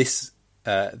in this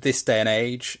day and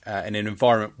age, in an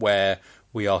environment where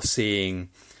we are seeing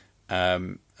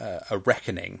a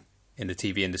reckoning in the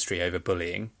TV industry over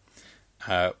bullying,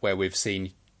 where we've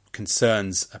seen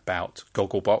concerns about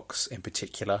Gogglebox in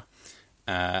particular,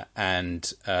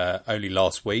 and only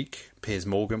last week, Piers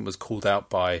Morgan was called out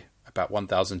by about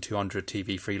 1,200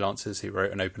 TV freelancers who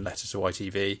wrote an open letter to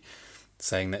ITV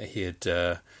saying that he had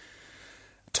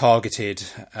targeted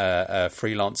a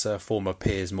freelancer, former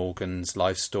Piers Morgan's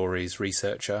Life Stories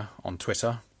researcher, on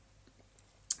Twitter.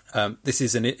 This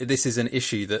is an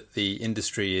issue that the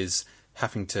industry is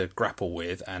having to grapple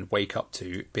with and wake up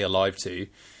to, be alive to,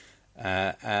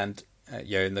 and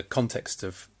in the context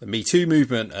of the Me Too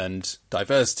movement and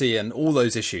diversity and all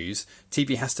those issues,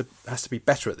 TV has to be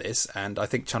better at this. And I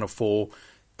think Channel 4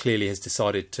 clearly has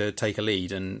decided to take a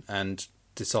lead and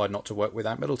decide not to work with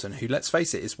Ant Middleton, who, let's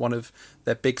face it, is one of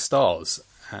their big stars.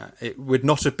 It would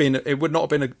not have been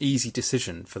an easy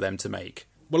decision for them to make.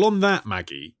 Well, on that,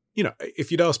 Maggie,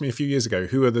 if you'd asked me a few years ago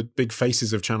who are the big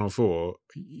faces of Channel 4,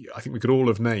 I think we could all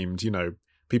have named,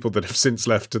 people that have since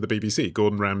left to the BBC: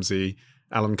 Gordon Ramsay,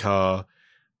 Alan Carr.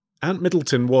 Ant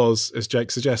Middleton was, as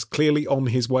Jake suggests, clearly on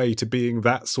his way to being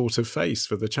that sort of face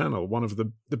for the channel. One of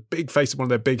the big faces, one of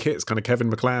their big hits, kind of Kevin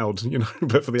MacLeod,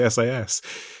 but for the SAS.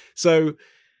 So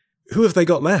who have they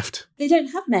got left? They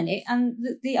don't have many. And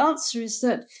the answer is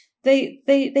that they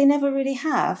never really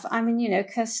have. I mean,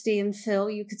 Kirsty and Phil,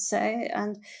 you could say,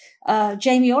 and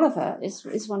Jamie Oliver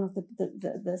is one of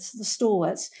the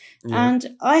stalwarts. Yeah.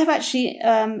 And I have actually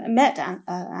met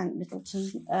Ant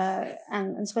Middleton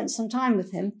and spent some time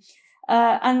with him.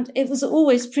 And it was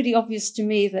always pretty obvious to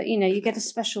me that, you get a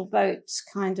special boat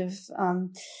kind of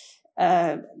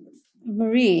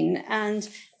marine, and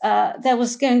there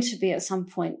was going to be at some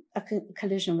point a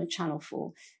collision with Channel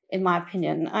 4. In my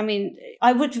opinion. I mean,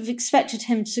 I would have expected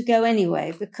him to go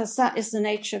anyway, because that is the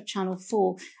nature of Channel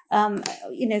 4.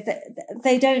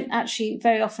 They don't actually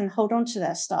very often hold on to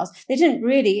their stars. They didn't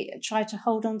really try to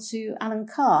hold on to Alan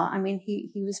Carr. I mean,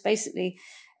 he was basically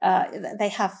They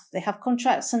have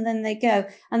contracts and then they go.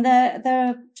 And there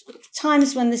are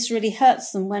times when this really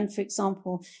hurts them, when, for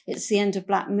example, it's the end of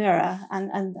Black Mirror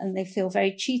and they feel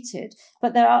very cheated.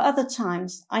 But there are other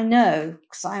times, I know,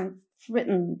 because I've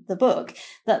written the book,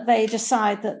 that they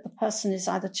decide that the person is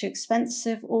either too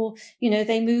expensive or,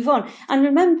 they move on. And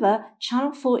remember,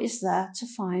 Channel 4 is there to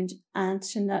find and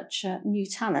to nurture new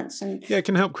talents. And yeah, it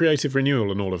can help creative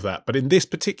renewal and all of that. But in this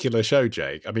particular show,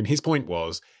 Jake, I mean, his point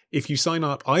was, if you sign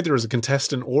up either as a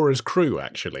contestant or as crew,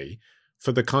 actually,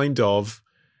 for the kind of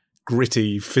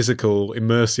gritty, physical,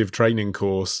 immersive training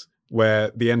course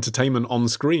where the entertainment on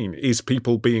screen is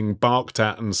people being barked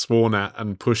at and sworn at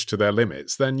and pushed to their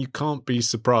limits, then you can't be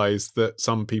surprised that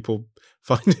some people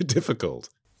find it difficult.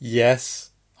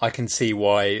 Yes, I can see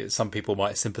why some people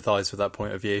might sympathise with that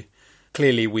point of view.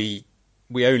 Clearly, we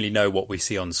only know what we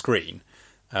see on screen.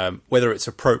 Whether it's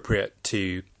appropriate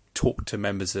to talk to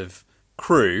members of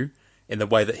crew in the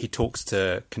way that he talks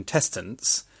to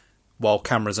contestants while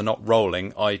cameras are not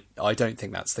rolling, I don't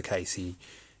think that's the case.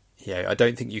 I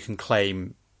don't think you can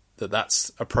claim that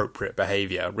that's appropriate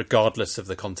behaviour, regardless of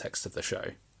the context of the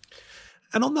show.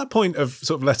 And on that point of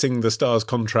sort of letting the stars'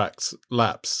 contracts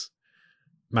lapse,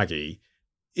 Maggie,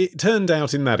 it turned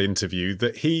out in that interview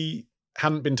that he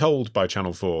hadn't been told by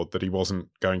Channel 4 that he wasn't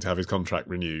going to have his contract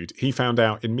renewed. He found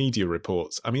out in media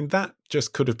reports. I mean, that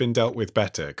just could have been dealt with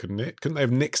better, couldn't it? Couldn't they have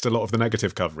nixed a lot of the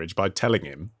negative coverage by telling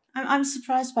him? I'm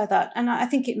surprised by that. And I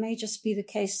think it may just be the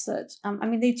case that,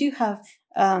 they do have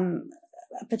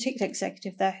a particular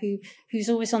executive there who's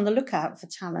always on the lookout for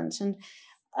talent. And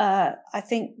I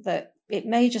think that it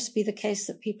may just be the case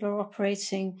that people are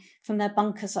operating from their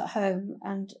bunkers at home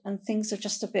and things are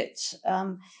just a bit,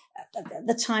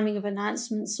 the timing of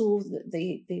announcements or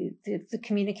the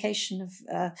communication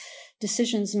of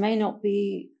decisions may not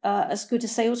be as good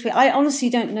as they ought to be. I honestly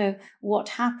don't know what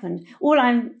happened. All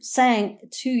I'm saying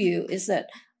to you is that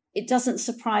it doesn't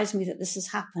surprise me that this has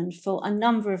happened for a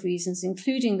number of reasons,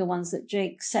 including the ones that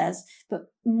Jake says,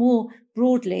 but more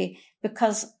broadly,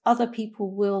 because other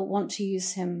people will want to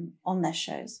use him on their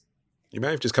shows. You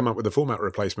may have just come up with a format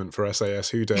replacement for SAS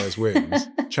Who Dares Wins.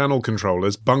 Channel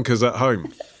controllers, bunkers at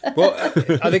home. Well,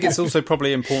 I think it's also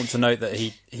probably important to note that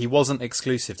he wasn't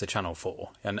exclusive to Channel 4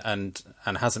 and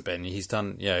hasn't been. He's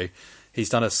done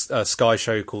a Sky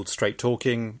show called Straight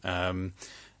Talking,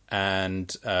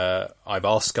 and I've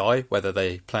asked Sky whether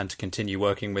they plan to continue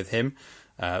working with him.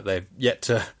 They've yet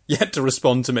to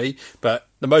respond to me, but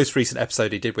the most recent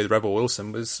episode he did with Rebel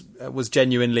Wilson was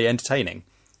genuinely entertaining.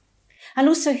 And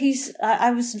also,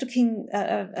 I was looking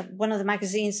at one of the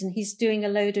magazines, and he's doing a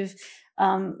load of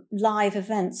live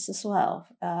events as well,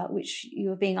 which you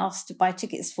were being asked to buy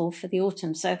tickets for the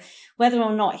autumn. So whether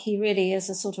or not he really is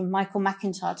a sort of Michael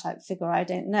McIntyre type figure, I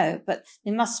don't know. But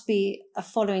there must be a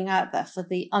following out there for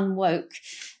the unwoke,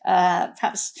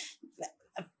 perhaps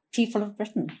people of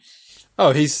Britain.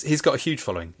 Oh, he's got a huge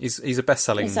following. He's a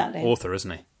best-selling author,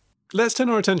 isn't he? Let's turn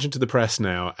our attention to the press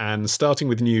now, and starting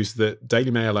with news that Daily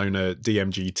Mail owner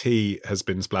DMGT has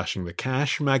been splashing the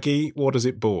cash. Maggie, what has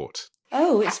it bought?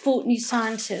 Oh, it's bought New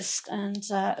Scientist, and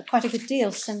quite a good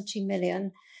deal, 70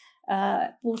 million.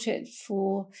 Bought it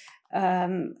for...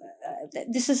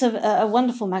 this is a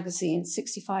wonderful magazine,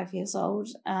 65 years old,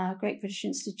 great British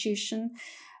institution.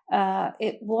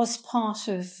 It was part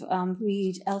of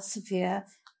Reed Elsevier,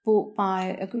 bought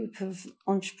by a group of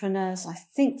entrepreneurs, I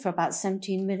think for about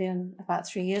 17 million, about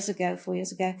 4 years ago,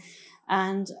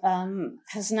 and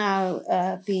has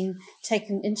now been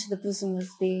taken into the bosom of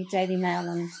the Daily Mail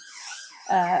and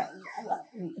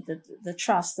the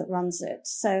trust that runs it.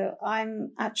 So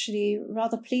I'm actually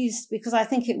rather pleased because I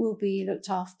think it will be looked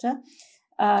after.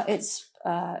 It's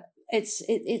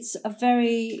a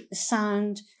very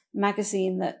sound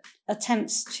magazine that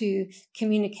attempts to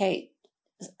communicate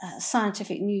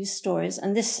scientific news stories,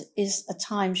 and this is a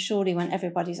time surely when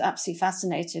everybody's absolutely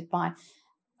fascinated by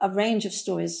a range of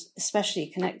stories, especially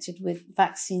connected with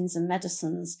vaccines and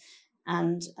medicines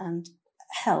and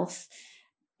health.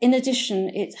 In addition,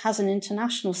 it has an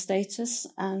international status,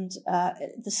 and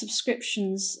the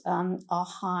subscriptions are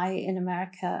high in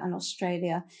America and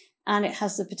Australia, and it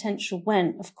has the potential,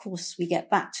 when, of course, we get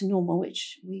back to normal,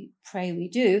 which we pray we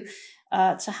do,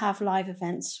 to have live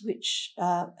events, which,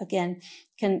 again,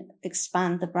 can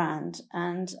expand the brand.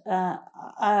 And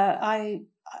I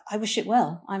wish it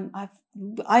well.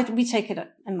 We take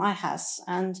it in my house,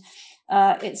 and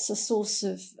it's a source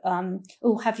of,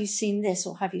 have you seen this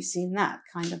or have you seen that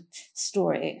kind of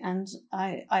story? And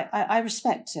I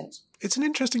respect it. It's an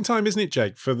interesting time, isn't it,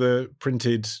 Jake, for the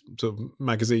printed sort of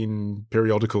magazine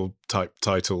periodical type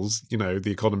titles, The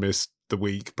Economist, The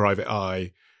Week, Private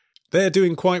Eye. they're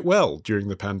doing quite well during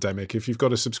the pandemic. If you've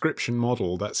got a subscription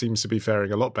model, that seems to be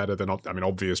faring a lot better than,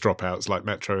 obvious dropouts like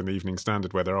Metro and the Evening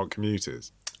Standard where there aren't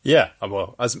commuters. Yeah,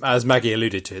 well, as Maggie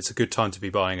alluded to, it's a good time to be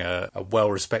buying a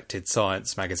well-respected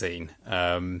science magazine.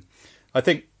 I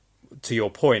think, to your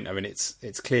point,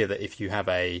 it's clear that if you have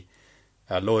a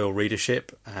loyal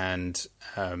readership and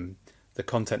the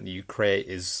content that you create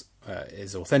is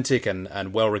authentic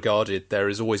and well regarded, there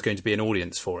is always going to be an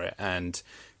audience for it, and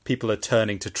people are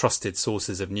turning to trusted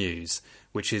sources of news,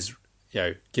 which is,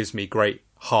 gives me great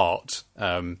heart,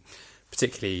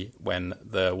 particularly when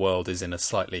the world is in a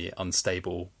slightly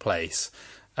unstable place.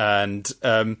 And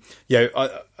I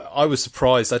was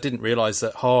surprised. I didn't realise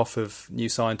that half of New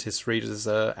Scientist readers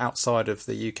are outside of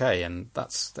the UK, and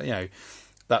that's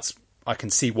I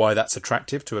can see why that's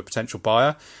attractive to a potential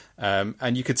buyer.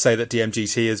 And you could say that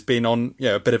DMGT has been on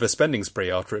a bit of a spending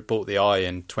spree after it bought the Eye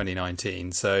in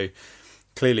 2019. So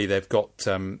clearly they've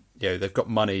got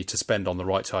money to spend on the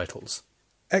right titles.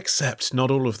 Except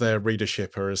not all of their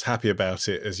readership are as happy about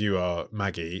it as you are,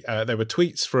 Maggie. There were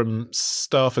tweets from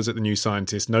staffers at the New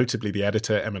Scientist, notably the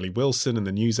editor Emily Wilson and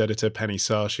the news editor Penny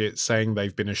Sarshit, saying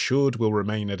they've been assured will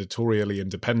remain editorially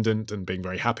independent and being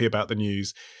very happy about the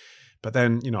news. But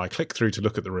then, I click through to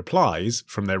look at the replies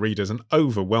from their readers, and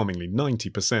overwhelmingly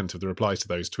 90% of the replies to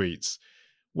those tweets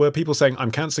were people saying,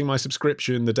 I'm cancelling my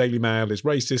subscription, the Daily Mail is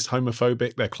racist,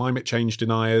 homophobic, they're climate change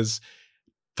deniers.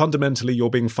 Fundamentally,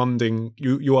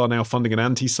 you are now funding an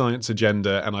anti-science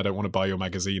agenda, and I don't want to buy your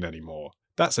magazine anymore.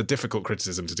 That's a difficult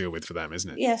criticism to deal with for them,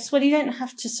 isn't it? Yes, well, you don't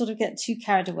have to sort of get too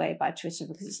carried away by Twitter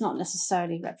because it's not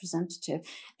necessarily representative.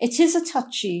 It is a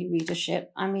touchy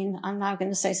readership. I'm now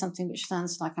going to say something which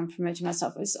sounds like I'm promoting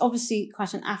myself. It's obviously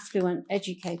quite an affluent,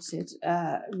 educated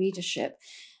readership.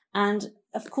 And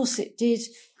of course, it did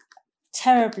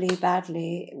terribly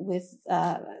badly with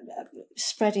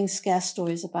spreading scare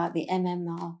stories about the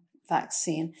MMR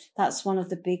vaccine. That's one of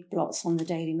the big blots on the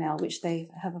Daily Mail, which they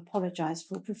have apologised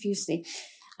for profusely.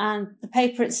 And the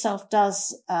paper itself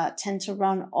does tend to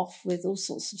run off with all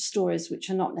sorts of stories which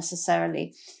are not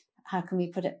necessarily, how can we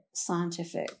put it,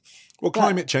 scientific. Well,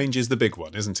 climate change is the big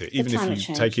one, isn't it? Even if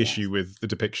you take issue with the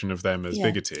depiction of them as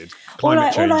bigoted,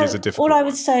 climate change is a difficult one. All I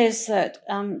would say is that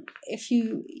if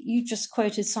you just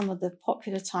quoted some of the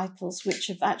popular titles which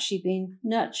have actually been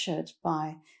nurtured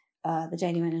by the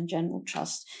Daily Mail and General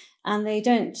Trust, and they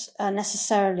don't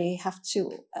necessarily have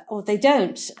to, or they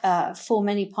don't form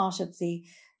any part of the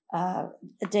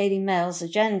Daily Mail's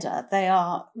agenda. They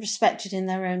are respected in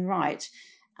their own right.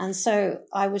 And so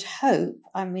I would hope,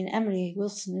 Emily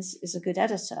Wilson is a good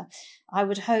editor. I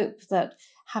would hope that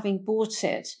having bought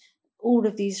it, all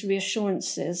of these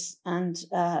reassurances and,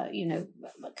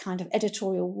 kind of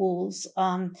editorial walls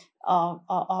are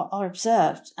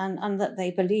observed and that they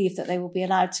believe that they will be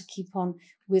allowed to keep on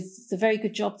with the very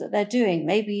good job that they're doing.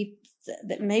 Maybe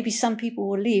some people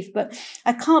will leave, but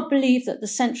I can't believe that the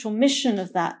central mission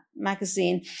of that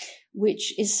magazine,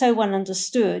 which is so well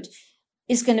understood,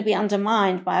 is going to be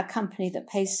undermined by a company that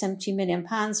pays £70 million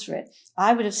for it.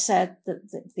 I would have said that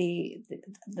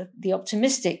the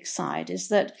optimistic side is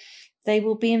that they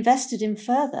will be invested in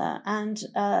further, and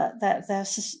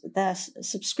their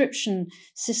subscription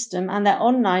system and their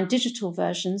online digital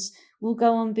versions will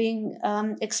go on being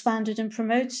expanded and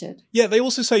promoted. Yeah, they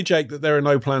also say, Jake, that there are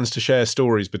no plans to share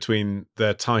stories between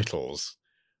their titles.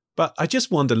 But I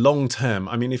just wonder long term,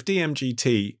 if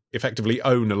DMGT effectively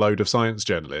own a load of science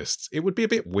journalists, it would be a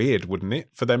bit weird, wouldn't it,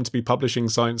 for them to be publishing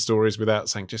science stories without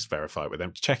saying, just verify it with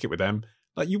them, check it with them.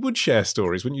 Like, you would share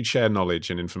stories, wouldn't you share knowledge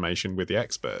and information with the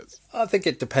experts? I think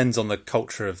it depends on the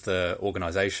culture of the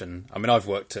organisation. I've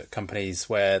worked at companies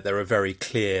where there are very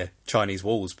clear Chinese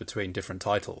walls between different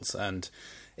titles, and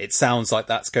it sounds like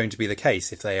that's going to be the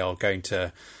case if they are going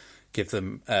to give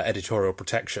them editorial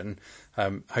protection.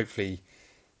 Hopefully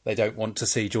they don't want to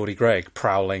see Geordie Gregg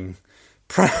prowling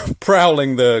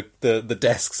the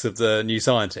desks of the New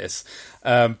Scientists.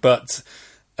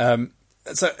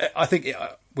 So I think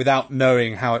without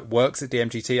knowing how it works at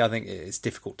DMGT, I think it's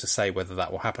difficult to say whether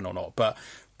that will happen or not. But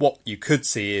what you could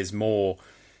see is more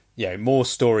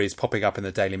stories popping up in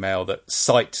the Daily Mail that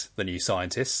cite the New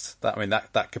Scientist.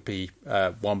 That could be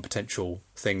one potential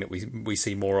thing that we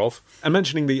see more of. And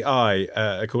mentioning the Eye,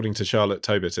 according to Charlotte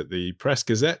Tobit at the Press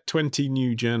Gazette, 20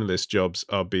 new journalist jobs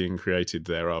are being created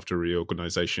there after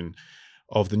reorganisation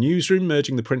of the newsroom,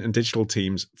 merging the print and digital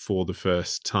teams for the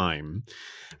first time.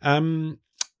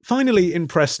 Finally, in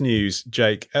press news,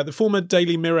 Jake, the former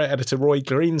Daily Mirror editor Roy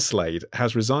Greenslade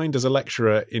has resigned as a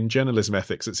lecturer in journalism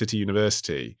ethics at City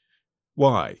University.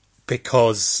 Why?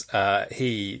 Because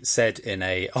he said in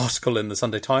an article in the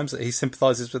Sunday Times that he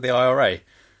sympathises with the IRA.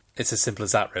 It's as simple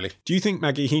as that, really. Do you think,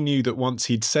 Maggie, he knew that once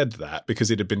he'd said that,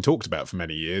 because it had been talked about for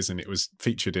many years and it was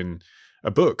featured in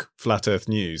a book, Flat Earth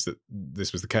News, that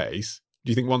this was the case?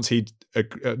 Do you think once he'd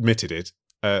admitted it,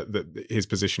 that his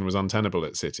position was untenable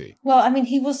at City? Well, I mean,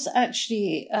 he was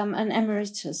actually an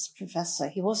emeritus professor.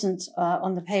 He wasn't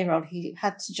on the payroll. He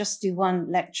had to just do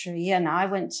one lecture a year. Now, I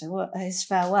went to his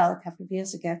farewell a couple of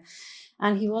years ago,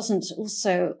 and he wasn't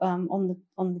also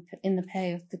in the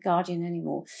pay of The Guardian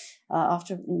anymore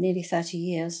after nearly 30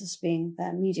 years as being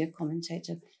their media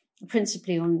commentator,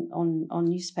 principally on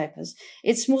newspapers.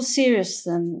 It's more serious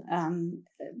than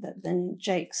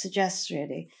Jake suggests,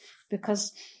 really,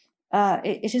 because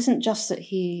it isn't just that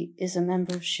he is a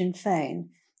member of Sinn Féin.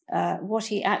 What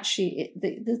he actually,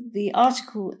 the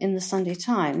article in the Sunday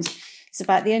Times is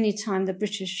about the only time the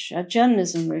British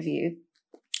Journalism Review,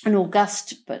 an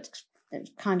august but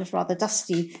kind of rather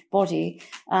dusty body,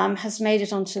 has made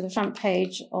it onto the front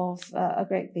page of a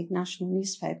great big national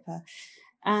newspaper.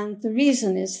 And the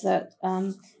reason is that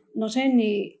not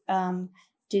only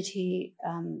did he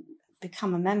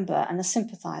become a member and a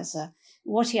sympathiser,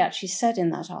 what he actually said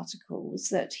in that article was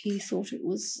that he thought it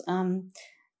was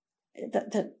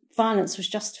that violence was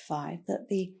justified, that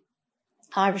the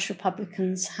Irish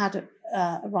Republicans had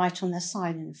a right on their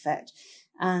side, in effect.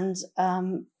 And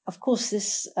of course,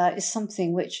 this is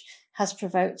something which has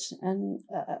provoked a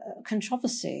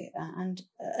controversy and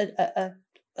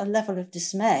a level of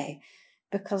dismay,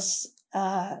 because,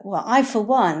 I, for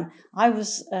one, I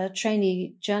was a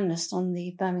trainee journalist on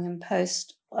the Birmingham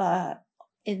Post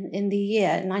in the year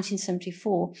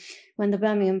 1974, when the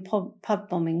Birmingham pub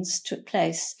bombings took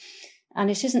place. And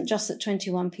it isn't just that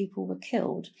 21 people were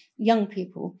killed, young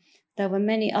people. There were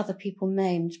many other people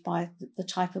maimed by the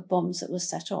type of bombs that were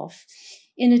set off.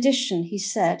 In addition, he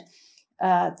said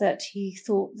that he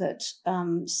thought that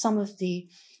some of the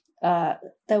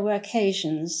there were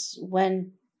occasions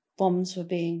when bombs were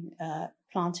being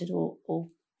planted or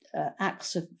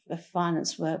acts of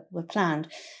violence were planned,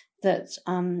 that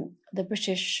the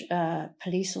British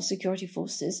police or security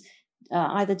forces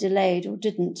either delayed or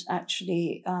didn't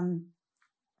actually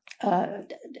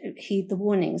heed the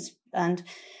warnings. And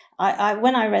I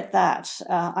when I read that,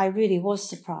 I really was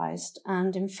surprised.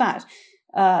 And in fact,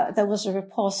 there was a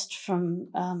riposte from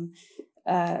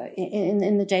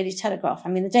in the Daily Telegraph. I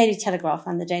mean, the Daily Telegraph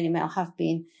and the Daily Mail have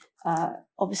been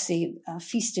obviously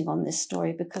feasting on this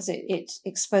story because it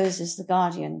exposes the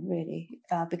Guardian, really,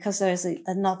 because there is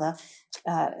another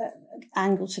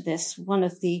angle to this. One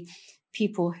of the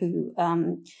people who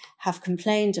have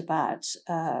complained about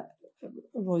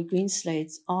Roy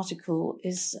Greenslade's article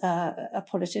is a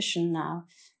politician now,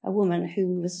 a woman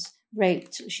who was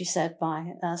raped, she said,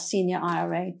 by a senior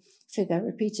IRA figure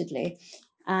repeatedly.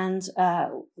 And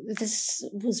this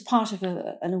was part of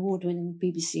an award-winning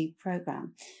BBC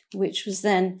programme, which was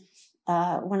then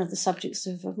one of the subjects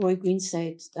of Roy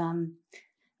Greenslade's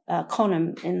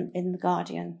column in The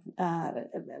Guardian,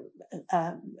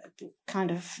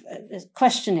 kind of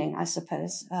questioning, I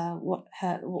suppose,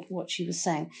 what she was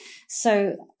saying.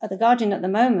 So The Guardian at the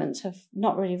moment have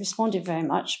not really responded very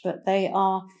much, but they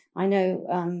are, I know,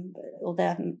 or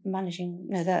they're managing,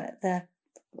 they're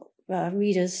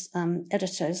readers,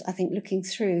 editors, I think, looking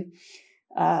through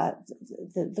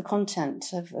the content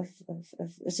of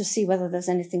to see whether there's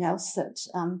anything else that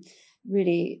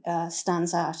really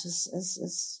stands out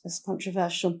as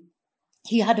controversial.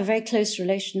 He had a very close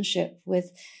relationship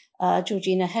with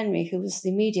Georgina Henry, who was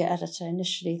the media editor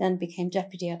initially, then became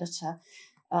deputy editor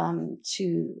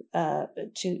to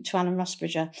Alan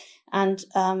Rusbridger, and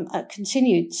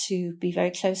continued to be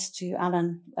very close to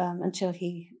Alan until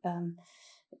he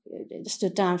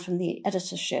stood down from the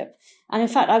editorship. And in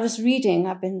fact, I've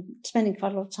been spending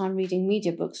quite a lot of time reading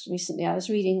media books recently. I was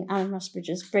reading Alan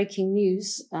Rusbridger's Breaking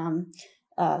News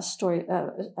story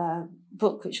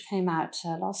book, which came out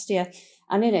last year.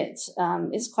 And in it,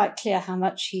 it's quite clear how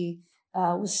much he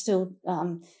was still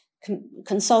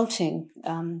consulting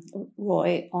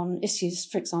Roy on issues,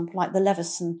 for example, like the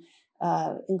Leveson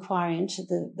inquiry into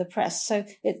the press. So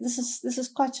this is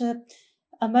quite a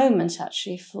moment,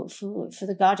 actually, for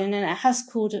The Guardian, and it has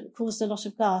caused a lot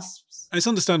of gasps. It's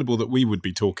understandable that we would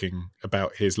be talking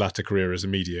about his latter career as a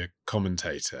media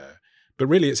commentator, but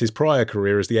really it's his prior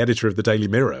career as the editor of the Daily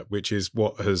Mirror, which is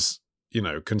what has,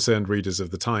 concerned readers of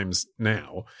the Times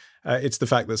now. It's the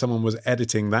fact that someone was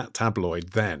editing that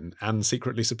tabloid then and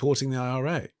secretly supporting the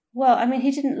IRA. Well, I mean,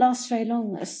 he didn't last very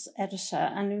long as editor,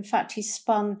 and in fact, he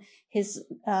spun his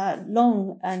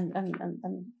long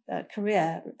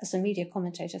career as a media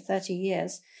commentator, 30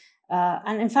 years,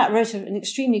 and in fact wrote an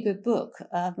extremely good book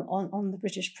on the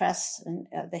British press and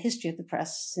the history of the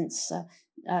press since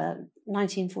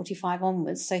 1945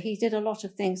 onwards. So he did a lot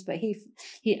of things, but he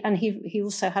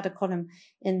also had a column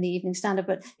in the Evening Standard.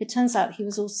 But it turns out he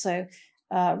was also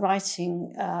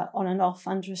writing on and off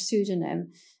under a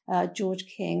pseudonym, George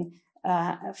King,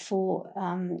 for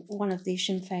one of the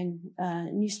Sinn Féin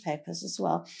newspapers as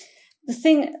well. The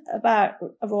thing about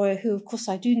Roy, who of course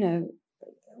I do know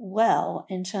well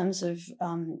in terms of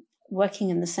working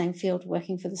in the same field,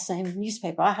 working for the same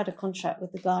newspaper. I had a contract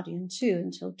with The Guardian too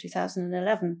until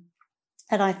 2011.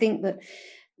 And I think that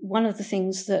one of the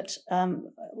things that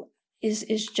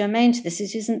is germane to this,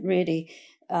 it isn't really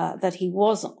that he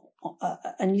was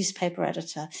a newspaper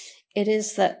editor. It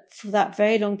is that for that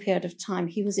very long period of time,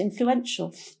 he was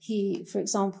influential. He, for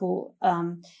example,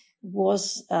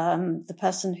 was the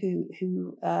person who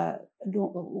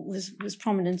was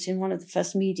prominent in one of the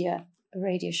first media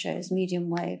radio shows, Medium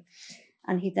Wave,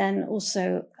 and he then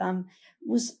also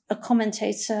was a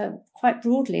commentator quite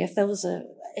broadly. If there was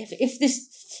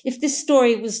if this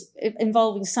story was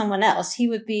involving someone else, he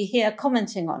would be here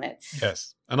commenting on it.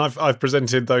 Yes, and I've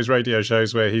presented those radio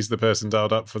shows where he's the person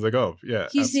dialed up for the gob. Yeah,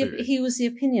 he was the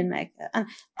opinion maker, and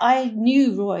I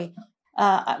knew Roy.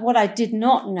 What I did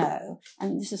not know,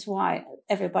 and this is why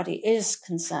everybody is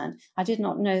concerned, I did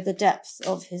not know the depth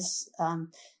of his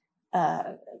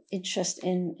interest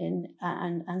in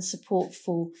and support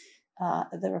for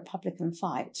the Republican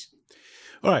fight.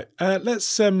 All right,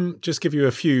 let's just give you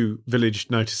a few village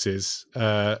notices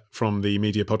from the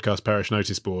Media Podcast Parish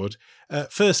Notice Board.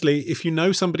 Firstly, if you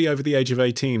know somebody over the age of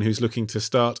 18 who's looking to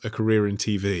start a career in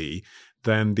TV,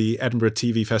 then the Edinburgh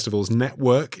TV Festival's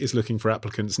network is looking for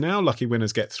applicants now. Lucky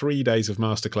winners get 3 days of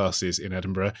masterclasses in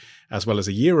Edinburgh, as well as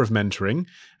a year of mentoring.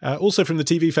 Also from the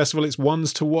TV Festival, its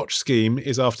Ones to Watch scheme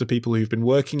is after people who've been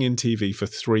working in TV for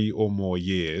 3 or more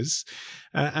years.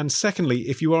 And secondly,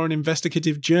 if you are an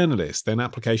investigative journalist, then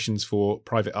applications for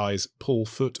Private Eye's Paul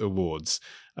Foot Awards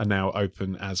are now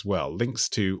open as well. Links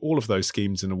to all of those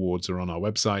schemes and awards are on our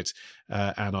website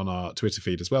and on our Twitter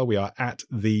feed as well. We are at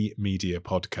The Media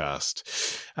Podcast.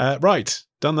 Right,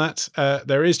 done that.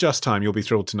 There is just time, you'll be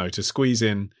thrilled to know, to squeeze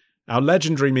in our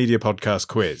legendary Media Podcast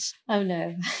quiz. Oh,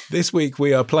 no. This week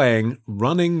we are playing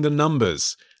Running the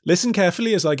Numbers. Listen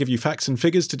carefully as I give you facts and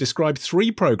figures to describe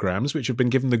 3 programmes which have been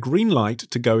given the green light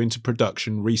to go into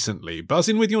production recently. Buzz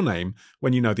in with your name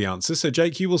when you know the answer. So,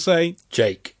 Jake, you will say...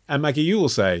 Jake. And Maggie, you will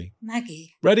say...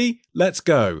 Maggie. Ready? Let's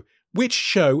go. Which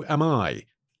show am I?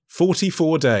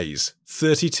 44 Days,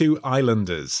 32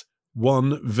 Islanders,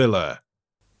 1 Villa.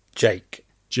 Jake.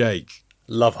 Jake.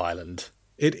 Love Island.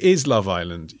 It is Love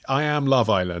Island. I Am Love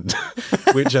Island,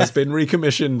 which has been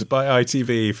recommissioned by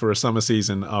ITV for a summer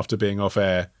season after being off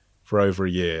air for over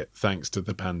a year, thanks to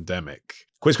the pandemic.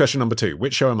 Quiz question number 2.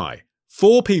 Which show am I?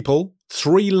 4 people,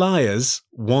 3 liars,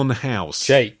 1 house.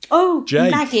 Jake. Oh,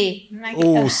 Jake. Maggie.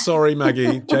 Oh, sorry,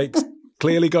 Maggie. Jake's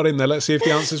clearly got in there. Let's see if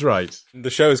the answer's right. The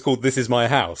show is called This Is My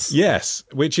House. Yes,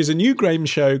 which is a new game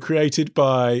show created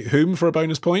by whom for a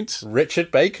bonus point? Richard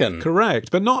Bacon.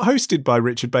 Correct, but not hosted by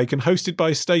Richard Bacon, hosted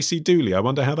by Stacey Dooley. I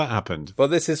wonder how that happened. Well,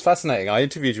 this is fascinating. I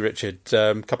interviewed Richard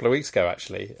a couple of weeks ago,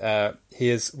 actually. He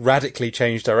has radically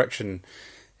changed direction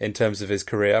in terms of his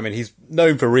career. I mean, he's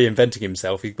known for reinventing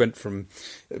himself. He went from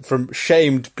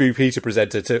shamed Blue Peter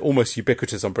presenter to almost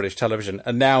ubiquitous on British television,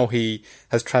 and now he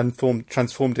has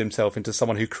transformed himself into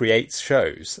someone who creates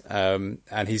shows,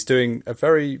 and he's doing a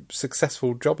very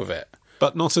successful job of it.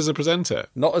 But not as a presenter.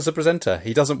 Not as a presenter.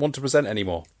 He doesn't want to present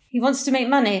anymore. He wants to make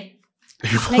money.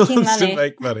 He wants to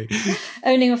make money.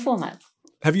 Owning a format.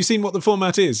 Have you seen what the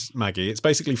format is, Maggie? It's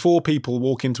basically 4 people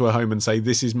walk into a home and say,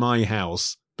 "This is my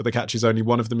house," but the catch is only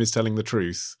one of them is telling the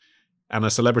truth. And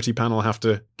a celebrity panel have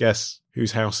to guess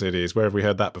whose house it is. Where have we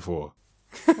heard that before?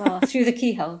 Well, through the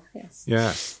keyhole, yes.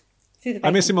 Yeah. Through the I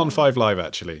miss him on 5 Live,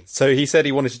 actually. So he said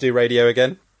he wanted to do radio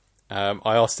again.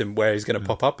 I asked him where he's going to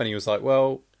pop up, and he was like,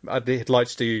 well, I'd like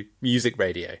to do music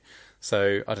radio.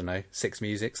 So, I don't know, 6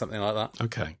 Music, something like that.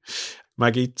 Okay.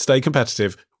 Maggie, stay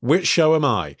competitive. Which show am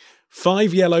I?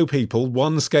 5 yellow people,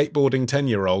 1 skateboarding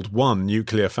 10-year-old, 1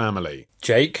 nuclear family.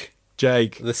 Jake.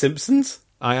 The Simpsons?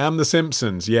 I am The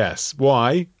Simpsons, yes.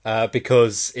 Why?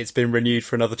 Because it's been renewed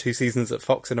for another 2 seasons at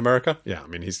Fox in America. Yeah, I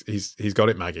mean, he's got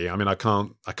it, Maggie. I mean, I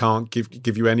can't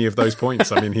give you any of those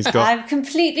points. I mean, he's got... I'm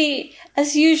completely,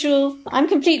 as usual,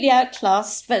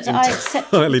 outclassed, but I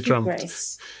accept it with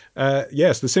grace.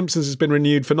 Yes, The Simpsons has been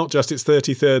renewed for not just its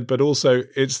 33rd, but also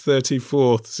its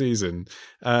 34th season,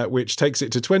 which takes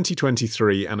it to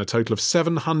 2023 and a total of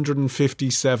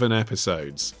 757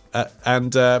 episodes.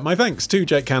 And my thanks to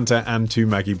Jake Cantor and to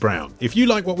Maggie Brown. If you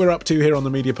like what we're up to here on The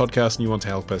Media Podcast and you want to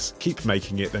help us keep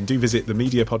making it, then do visit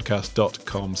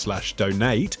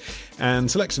themediapodcast.com/donate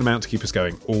and select an amount to keep us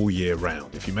going all year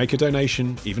round. If you make a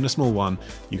donation, even a small one,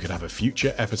 you could have a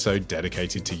future episode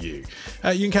dedicated to you.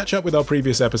 You can catch up with our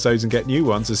previous episodes and get new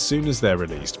ones as soon as they're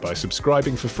released by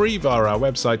subscribing for free via our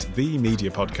website,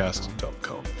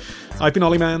 themediapodcast.com. I've been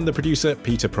Ollie Mann, the producer,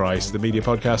 Peter Price. The Media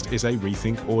Podcast is a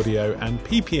Rethink Audio and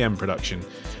PPM production.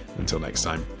 Until next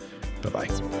time, bye-bye.